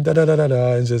rim,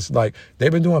 and just, like,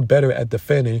 they've been doing better at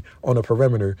defending on the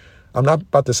perimeter. I'm not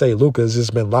about to say Luka's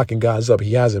just been locking guys up.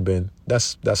 He hasn't been.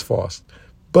 That's false.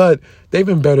 But they've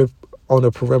been better on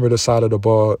the perimeter side of the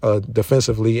ball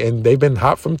defensively, and they've been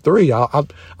hot from 3.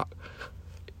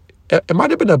 It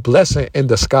might have been a blessing in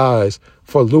disguise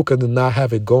for Luka to not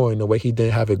have it going the way he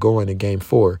didn't have it going in Game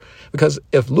 4. Because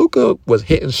if Luka was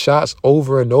hitting shots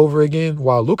over and over again,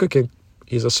 while Luka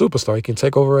he's a superstar, he can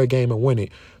take over a game and win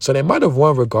it. So they might have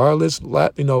won regardless,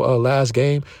 last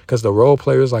game, because the role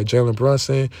players like Jalen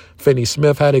Brunson, Finney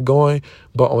Smith had it going.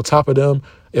 But on top of them,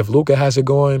 if Luka has it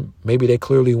going, maybe they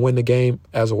clearly win the game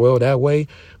as well that way.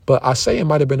 But I say it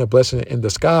might have been a blessing in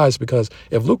disguise because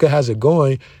if Luka has it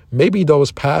going, maybe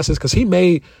those passes, because he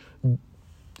made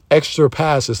extra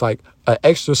passes, like an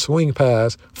extra swing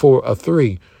pass for a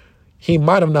 3. He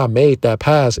might have not made that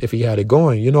pass if he had it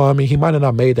going. You know what I mean? He might have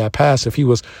not made that pass if he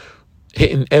was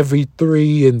hitting every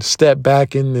 3 and step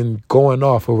back and going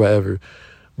off or whatever.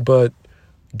 But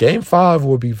Game 5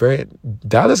 will be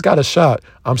Dallas got a shot.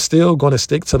 I'm still going to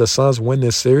stick to the Suns win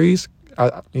this series.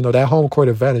 That home court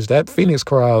advantage, that Phoenix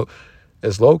crowd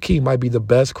is low-key might be the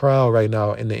best crowd right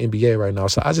now in the NBA right now.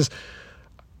 So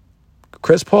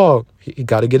Chris Paul, he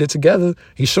got to get it together.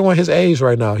 He's showing his age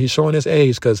right now. He's showing his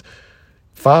age because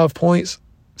 5 points,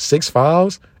 6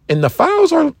 fouls, and the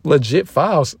fouls are legit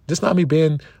fouls. This not me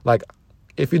being like,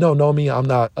 if you don't know me, I'm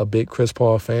not a big Chris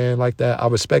Paul fan like that. I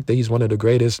respect that he's one of the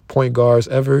greatest point guards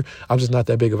ever. I'm just not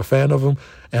that big of a fan of him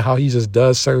and how he just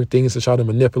does certain things to try to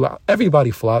manipulate.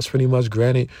 Everybody flops pretty much,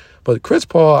 granted. But Chris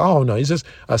Paul, I don't know. He's just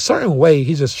a certain way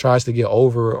he just tries to get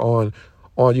over on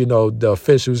the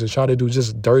officials and try to do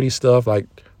just dirty stuff. Like,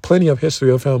 plenty of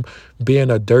history of him being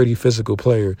a dirty physical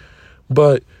player.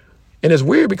 And it's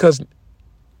weird because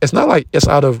it's not like it's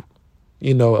out of,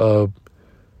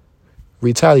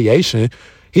 retaliation.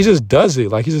 He just does it.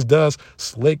 Like, he just does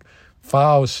slick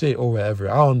foul shit or whatever.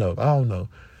 I don't know.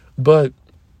 But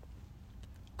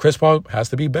Chris Paul has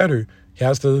to be better. He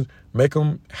has to make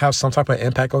him have some type of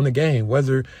impact on the game.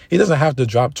 Whether he doesn't have to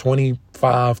drop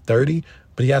 25, 30,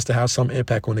 but he has to have some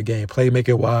impact on the game.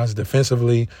 Playmaker-wise,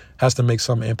 defensively, has to make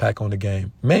some impact on the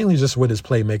game. Mainly just with his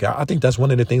playmaker. I think that's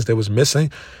one of the things that was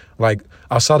missing. Like,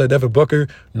 outside of Devin Booker,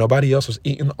 nobody else was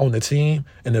eating on the team.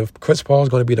 And if Chris Paul is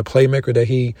going to be the playmaker that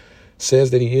he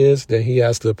says that he is, then he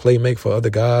has to play make for other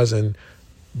guys and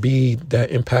be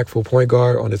that impactful point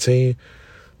guard on the team.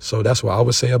 So that's what I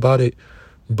would say about it.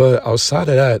 But outside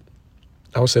of that,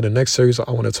 I would say the next series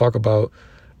I want to talk about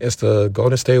is the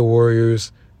Golden State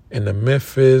Warriors and the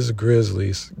Memphis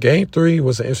Grizzlies. Game 3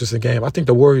 was an interesting game. I think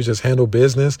the Warriors just handled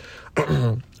business.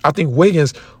 I think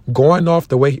Wiggins going off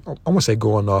the way, I won't say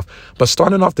going off, but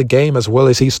starting off the game as well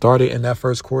as he started in that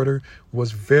first quarter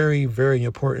was very, very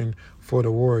important for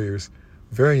the Warriors.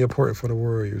 Very important for the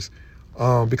Warriors.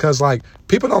 Because, like,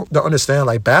 people don't understand,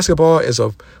 like, basketball is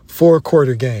a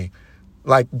 4-quarter game.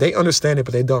 Like, they understand it,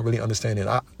 but they don't really understand it.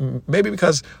 Maybe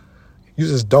because you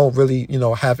just don't really,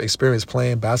 have experience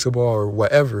playing basketball or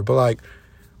whatever. But, like,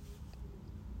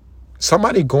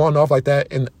 somebody going off like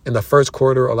that in the first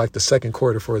quarter or, like, the second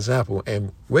quarter, for example,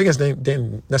 and Wiggins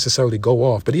didn't necessarily go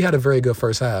off, but he had a very good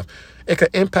first half. It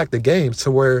could impact the game to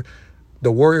where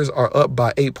the Warriors are up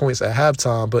by 8 points at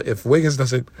halftime, but if Wiggins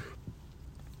doesn't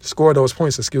score those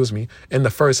points, in the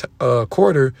first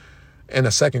quarter and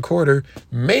the second quarter,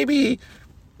 maybe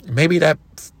that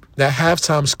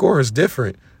halftime score is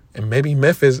different. And maybe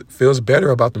Memphis feels better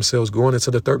about themselves going into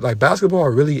the third. Like, basketball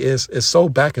really is so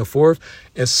back and forth.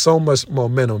 It's so much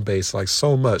momentum based, like,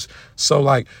 so much. So,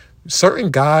 like,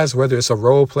 certain guys, whether it's a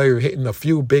role player hitting a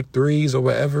few big threes or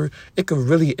whatever, it could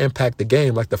really impact the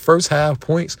game. Like, the first half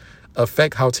points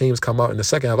affect how teams come out in the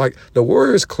second half. Like, the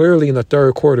Warriors clearly in the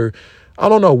third quarter, I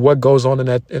don't know what goes on in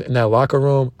that locker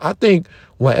room. I think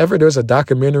whenever there's a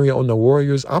documentary on the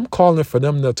Warriors, I'm calling for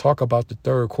them to talk about the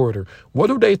third quarter. What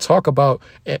do they talk about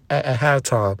at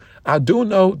halftime? I do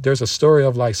know there's a story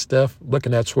of, like, Steph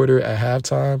looking at Twitter at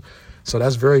halftime. So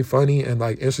that's very funny and,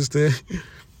 like, interesting.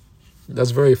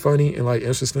 That's very funny and, like,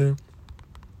 interesting.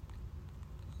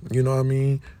 You know what I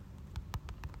mean?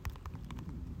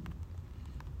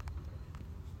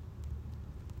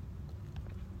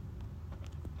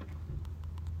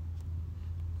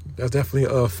 That's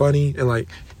definitely funny and, like,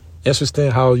 interesting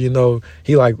how,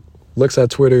 he, like, looks at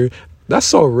Twitter. That's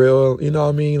so real, you know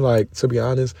what I mean? Like, to be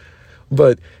honest.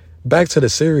 But back to the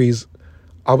series,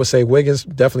 I would say Wiggins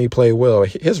definitely played well.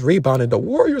 His rebounding, the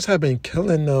Warriors have been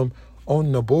killing them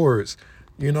on the boards.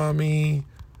 You know what I mean?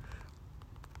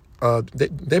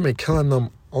 They've been killing them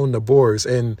on the boards,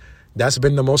 and that's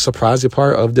been the most surprising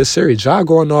part of this series. Ja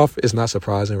going off is not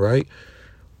surprising, right?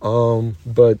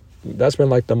 But that's been,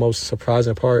 like, the most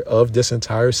surprising part of this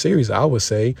entire series, I would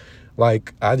say.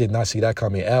 Like, I did not see that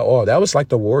coming at all. That was, like,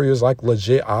 the Warriors, like,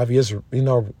 legit obvious,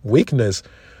 weakness.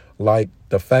 Like,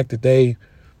 the fact that they,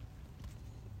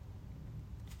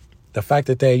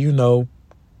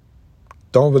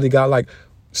 don't really got, like,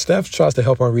 Steph tries to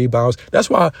help on rebounds. That's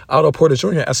why Otto Porter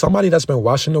Jr., as somebody that's been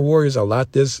watching the Warriors a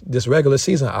lot this regular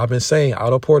season, I've been saying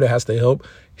Otto Porter has to help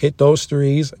hit those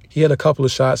threes. He had a couple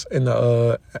of shots in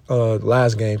the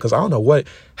last game because I don't know what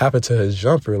happened to his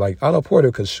jumper. Like, Otto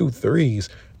Porter could shoot threes.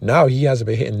 Now he hasn't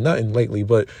been hitting nothing lately,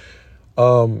 but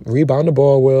rebound the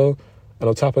ball well. And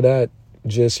on top of that,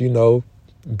 just,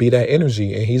 be that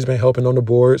energy. And he's been helping on the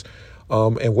boards.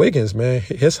 And Wiggins, man,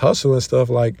 his hustle and stuff,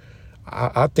 like,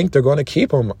 I think they're going to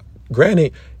keep him.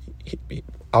 Granted,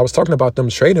 I was talking about them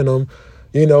trading him,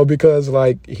 because,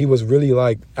 like, he was really,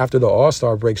 like, after the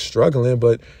All-Star break struggling.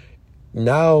 But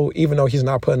now, even though he's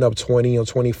not putting up 20 or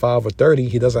 25 or 30,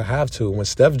 he doesn't have to. When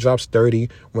Steph drops 30,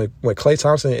 when Klay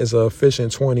Thompson is a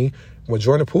efficient 20, when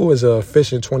Jordan Poole is a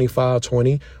efficient 25,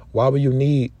 20, why would you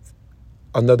need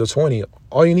another 20?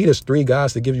 All you need is 3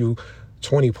 guys to give you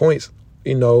 20 points,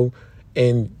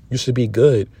 and you should be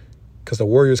good. Because the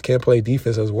Warriors can't play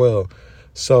defense as well.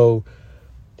 So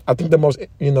I think the most,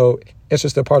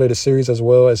 interesting part of the series as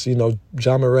well is,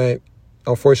 Ja Morant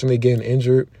unfortunately getting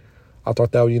injured. I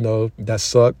thought that, that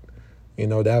sucked.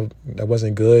 That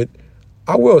wasn't good.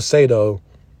 I will say, though,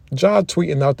 Ja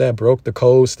tweeting out that broke the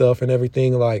code stuff and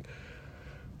everything, like,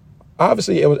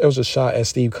 obviously it was a shot at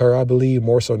Steve Kerr, I believe,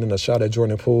 more so than a shot at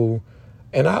Jordan Poole.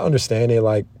 And I understand it,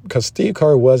 like, because Steve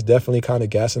Kerr was definitely kind of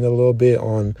gassing it a little bit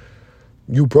on,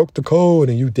 you broke the code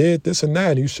and you did this and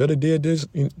that. And you should have did this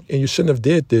and you shouldn't have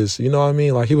did this. You know what I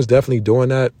mean? Like, he was definitely doing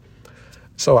that.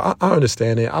 So I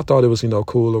understand it. I thought it was,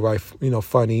 cool or right,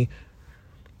 funny.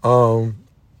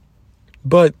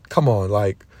 But come on,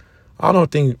 like, I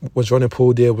don't think what Jordan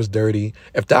Poole did was dirty.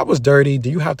 If that was dirty, do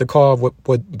you have to call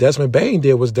what Desmond Bane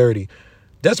did was dirty?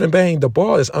 Desmond Bane, the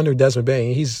ball is under Desmond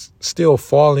Bane. He's still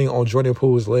falling on Jordan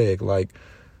Poole's leg. Like,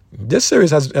 this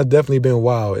series has definitely been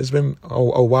wild. It's been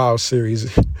a wild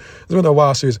series. It's been a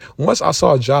wild series. Once I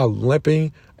saw Ja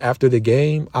limping after the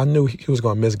game, I knew he was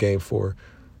going to miss Game 4.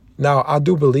 Now, I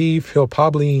do believe he'll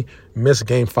probably miss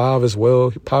Game 5 as well.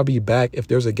 He'll probably be back if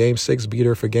there's a Game 6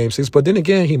 beater for Game 6. But then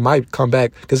again, he might come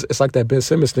back because it's like that Ben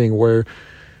Simmons thing where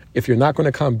if you're not going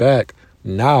to come back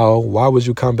now, why would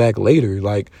you come back later?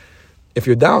 Like, if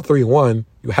you're down 3-1,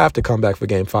 you have to come back for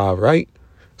Game 5, right?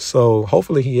 So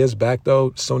hopefully he is back,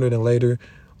 though, sooner than later.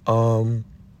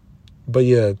 But,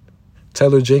 yeah,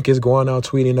 Taylor Jenkins going out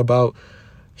tweeting about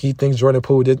he thinks Jordan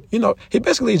Poole did. You know, he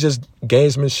basically just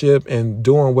gamesmanship and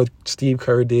doing what Steve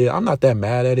Kerr did. I'm not that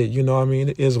mad at it. You know what I mean?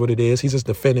 It is what it is. He's just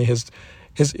defending his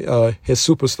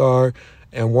superstar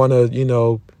and want to, you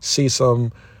know, see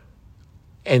some,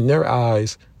 in their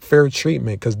eyes, fair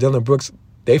treatment. Because Dillon Brooks,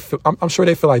 I'm sure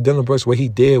they feel like Dillon Brooks, what he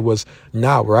did was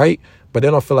not right, but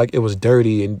they don't feel like it was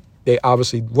dirty, and they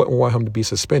obviously wouldn't want him to be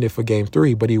suspended for Game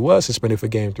 3, but he was suspended for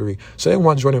Game 3. So they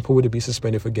want Jordan Poole to be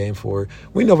suspended for Game 4.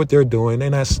 We know what they're doing. They're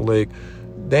not slick.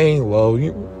 They ain't low.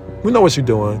 We know what you're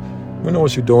doing. We know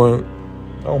what you're doing.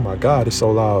 Oh, my God, it's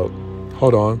so loud.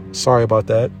 Hold on. Sorry about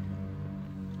that.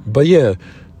 But, yeah.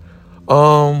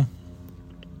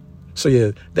 So,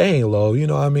 yeah, they ain't low. You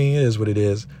know what I mean? It is what it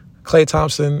is. Klay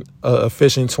Thompson,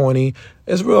 efficient 20.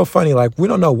 It's real funny. Like, we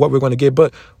don't know what we're going to get.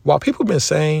 But while people have been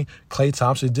saying Klay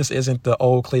Thompson, this isn't the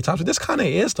old Klay Thompson, this kind of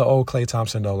is the old Klay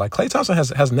Thompson, though. Like, Klay Thompson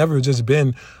has never just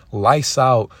been lights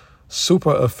out,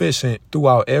 super efficient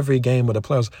throughout every game of the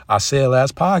playoffs. I said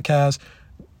last podcast,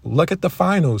 look at the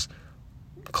finals.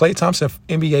 Klay Thompson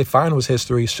NBA Finals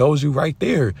history shows you right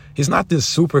there. He's not this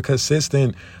super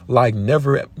consistent, like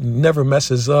never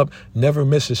messes up, never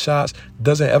misses shots,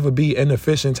 doesn't ever be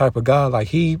inefficient type of guy. Like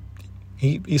he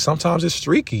sometimes is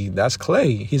streaky. That's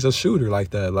Klay. He's a shooter like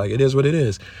that. Like, it is what it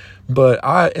is. But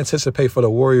I anticipate for the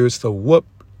Warriors to whoop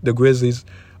the Grizzlies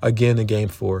again in Game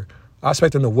 4. I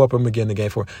expect them to whoop them again in Game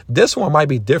 4. This one might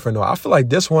be different, though. I feel like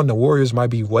this one, the Warriors might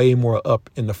be way more up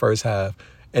in the first half.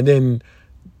 And then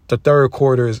the third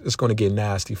quarter is going to get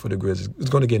nasty for the Grizzlies. It's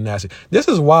going to get nasty. This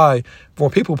is why when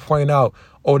people point out,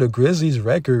 the Grizzlies'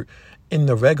 record in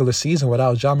the regular season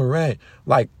without Ja Morant,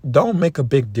 like, don't make a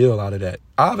big deal out of that.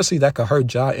 Obviously, that could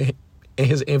hurt Ja in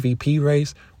his MVP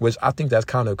race, which I think that's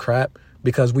kind of crap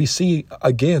because we see,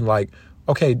 again, like,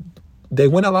 okay, they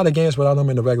win a lot of games without him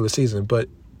in the regular season, but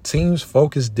teams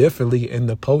focus differently in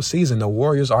the postseason. The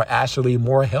Warriors are actually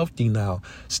more healthy now.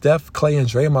 Steph, Klay, and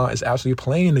Draymond is actually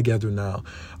playing together now.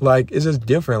 Like, it's just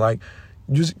different. Like,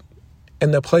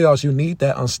 in the playoffs, you need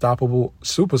that unstoppable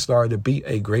superstar to beat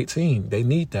a great team. They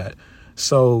need that.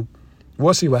 So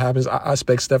we'll see what happens. I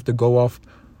expect Steph to go off.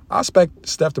 I expect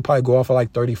Steph to probably go off at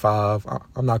like 35.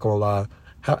 I'm not going to lie.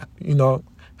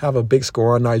 Have a big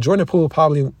score night. Jordan Poole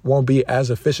probably won't be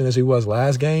as efficient as he was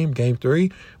last game, Game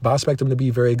 3, but I expect him to be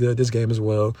very good this game as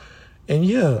well. And,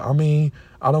 yeah, I mean,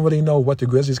 I don't really know what the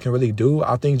Grizzlies can really do.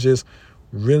 I think just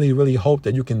really, really hope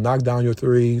that you can knock down your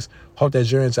threes. Hope that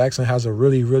Jaren Jackson has a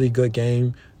really, really good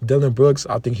game. Dillon Brooks,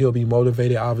 I think he'll be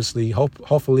motivated, obviously.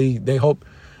 Hopefully, they hope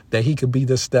that he could be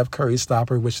the Steph Curry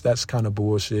stopper, which that's kind of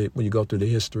bullshit when you go through the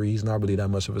history. He's not really that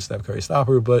much of a Steph Curry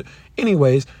stopper. But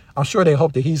anyways, I'm sure they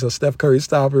hope that he's a Steph Curry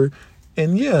stopper.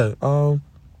 And, yeah,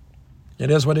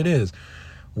 it is what it is.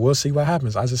 We'll see what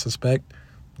happens. I just expect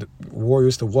the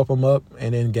Warriors to whoop them up.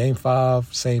 And then Game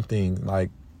 5, same thing. Like,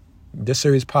 this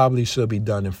series probably should be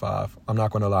done in 5. I'm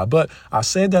not going to lie. But I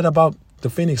said that about the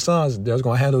Phoenix Suns. They're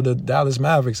going to handle the Dallas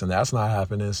Mavericks, and that's not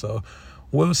happening. So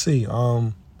we'll see.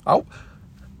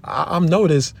 I'm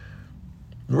noticed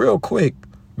real quick,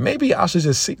 maybe I should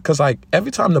just see, because like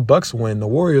every time the Bucks win, the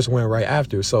Warriors win right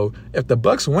after. So if the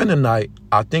Bucks win tonight,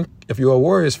 I think if you're a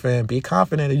Warriors fan, be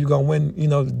confident that you're going to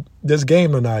win, this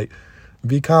game tonight.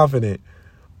 Be confident.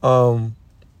 And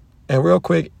real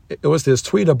quick, it was this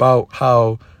tweet about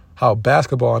how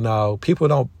basketball now, people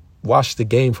don't watch the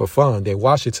game for fun. They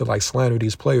watch it to like slander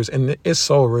these players, and it's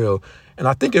so real. And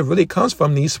I think it really comes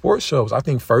from these sports shows. I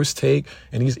think First Take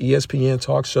and these ESPN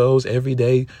talk shows every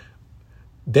day,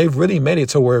 they've really made it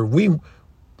to where we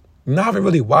not even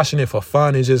really watching it for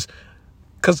fun. It's just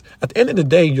because at the end of the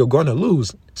day, you're going to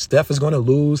lose. Steph is going to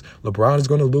lose. LeBron is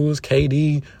going to lose.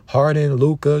 KD, Harden,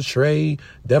 Luka, Trey,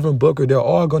 Devin Booker, they're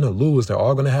all going to lose. They're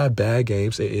all going to have bad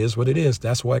games. It is what it is.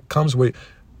 That's what comes with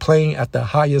playing at the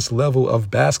highest level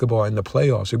of basketball in the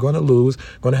playoffs. You're going to lose,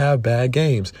 going to have bad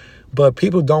games. But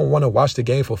people don't want to watch the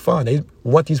game for fun. They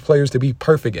want these players to be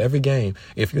perfect every game.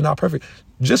 If you're not perfect,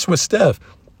 just with Steph,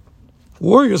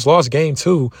 Warriors lost Game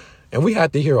 2, And we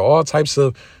had to hear all types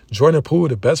of Jordan Poole,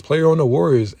 the best player on the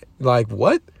Warriors. Like,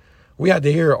 what? We had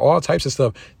to hear all types of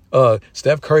stuff.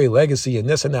 Steph Curry legacy and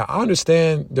this and that. I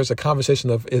understand there's a conversation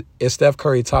of is Steph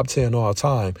Curry top 10 all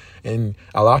time? And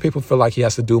a lot of people feel like he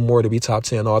has to do more to be top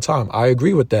 10 all time. I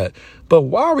agree with that. But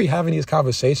why are we having these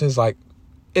conversations like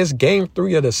it's game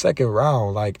 3 of the second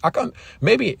round? Like,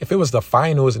 maybe if it was the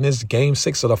finals and it's game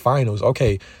 6 of the finals,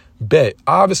 okay, bet.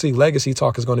 Obviously, legacy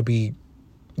talk is going to be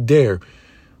there.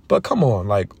 But come on,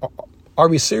 like, are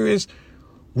we serious?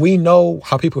 We know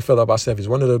how people feel about Steph. He's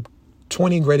one of the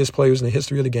 20 greatest players in the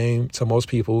history of the game to most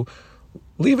people.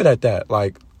 Leave it at that.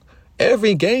 Like,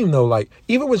 every game, though, like,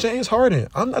 even with James Harden,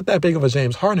 I'm not that big of a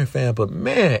James Harden fan, but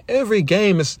man, every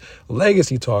game is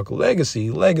legacy talk, legacy.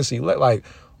 Like,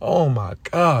 oh my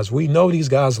gosh, we know these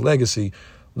guys' legacy.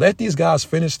 Let these guys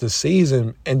finish the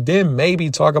season and then maybe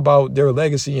talk about their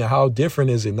legacy and how different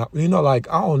is it. You know, like,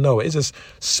 I don't know. It's just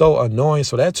so annoying.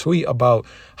 So that tweet about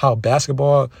how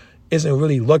basketball isn't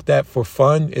really looked at for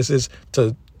fun, it's just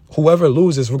to whoever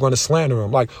loses, we're going to slander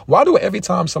them. Like, why do every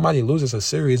time somebody loses a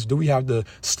series, do we have to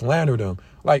slander them?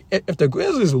 Like, if the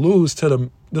Grizzlies lose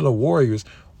to the Warriors,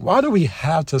 why do we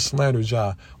have to slander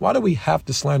Ja? Why do we have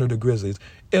to slander the Grizzlies?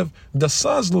 If the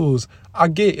Suns lose, I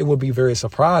get it would be very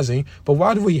surprising, but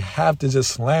why do we have to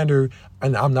just slander?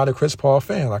 And I'm not a Chris Paul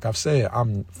fan. Like I've said,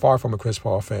 I'm far from a Chris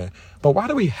Paul fan. But why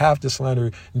do we have to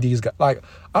slander these guys? Like,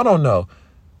 I don't know.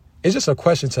 It's just a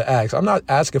question to ask. I'm not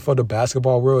asking for the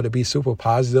basketball world to be super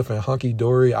positive and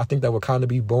hunky-dory. I think that would kind of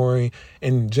be boring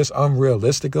and just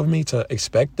unrealistic of me to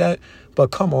expect that.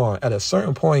 But come on, at a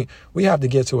certain point, we have to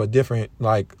get to a different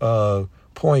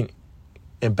point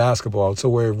in basketball to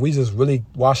where we just really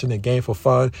watching the game for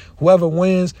fun. Whoever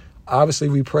wins, obviously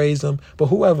we praise them. But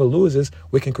whoever loses,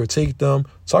 we can critique them,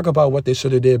 talk about what they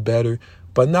should have did better,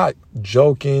 but not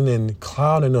joking and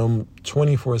clowning them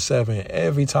 24/7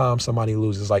 every time somebody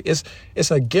loses. Like,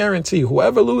 it's a guarantee.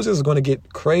 Whoever loses is going to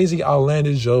get crazy,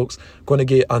 outlandish jokes, going to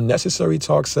get unnecessary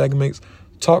talk segments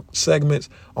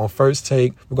on First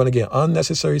Take. We're going to get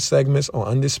unnecessary segments on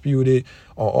Undisputed,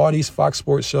 on all these Fox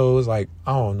Sports shows. Like,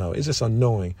 I don't know. It's just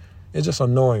annoying. It's just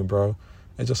annoying, bro.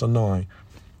 It's just annoying.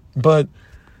 But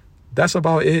that's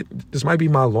about it. This might be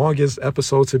my longest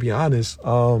episode, to be honest.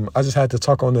 I just had to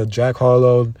talk on the Jack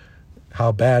Harlow,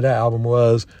 how bad that album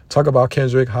was, talk about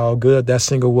Kendrick, how good that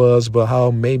single was, but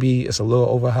how maybe it's a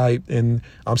little overhyped, and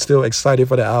I'm still excited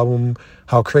for the album,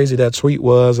 how crazy that tweet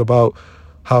was about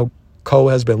how Cole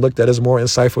has been looked at as more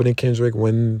insightful than Kendrick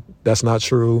when that's not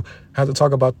true. I had to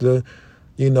talk about the,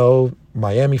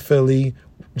 Miami, Philly,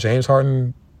 James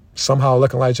Harden somehow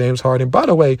looking like James Harden. By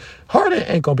the way, Harden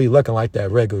ain't going to be looking like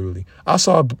that regularly. I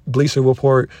saw a Bleacher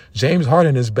Report, James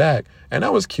Harden is back, and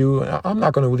that was cute. I'm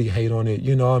not going to really hate on it,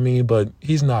 you know what I mean? But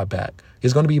he's not back.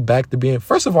 He's going to be back to being,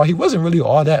 first of all, he wasn't really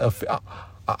all that,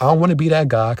 I don't want to be that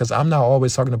guy because I'm not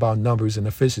always talking about numbers and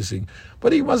efficiency,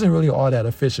 but he wasn't really all that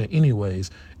efficient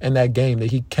anyways in that game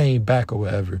that he came back or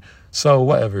whatever. So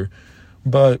whatever.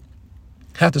 But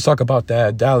have to talk about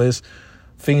that. Dallas,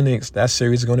 Phoenix, that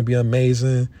series is going to be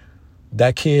amazing.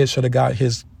 That kid should have got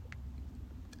his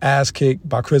ass kicked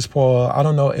by Chris Paul. I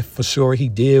don't know if for sure he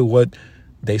did what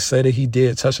they said that he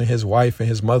did, touching his wife and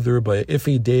his mother, but if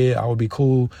he did, I would be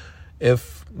cool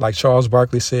if, like Charles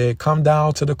Barkley said, come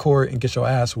down to the court and get your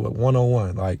ass whipped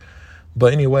one-on-one.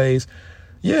 But anyways,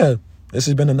 yeah, this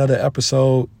has been another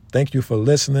episode. Thank you for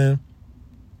listening.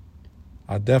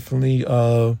 I definitely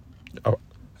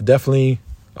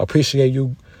appreciate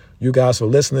you guys for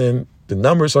listening. The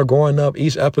numbers are going up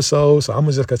each episode, so I'm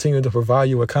going to just continue to provide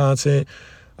you with content.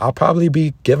 I'll probably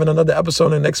be giving another episode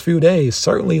in the next few days.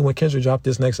 Certainly when Kendrick dropped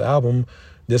this next album,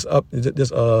 this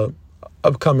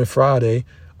upcoming Friday,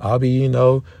 I'll be,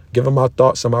 giving my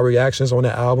thoughts and my reactions on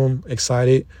the album.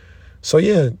 Excited. So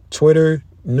yeah, Twitter,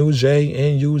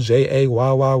 NewJay,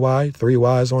 NUJAYYY, 3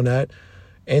 Y's on that.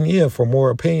 And yeah, for more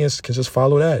opinions, you can just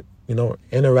follow that.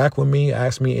 Interact with me,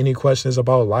 ask me any questions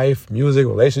about life, music,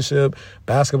 relationship,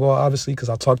 basketball, obviously, because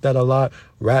I talk that a lot,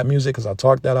 rap music, because I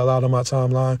talk that a lot on my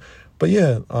timeline. But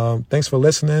yeah, thanks for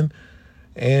listening,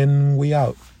 and we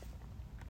out.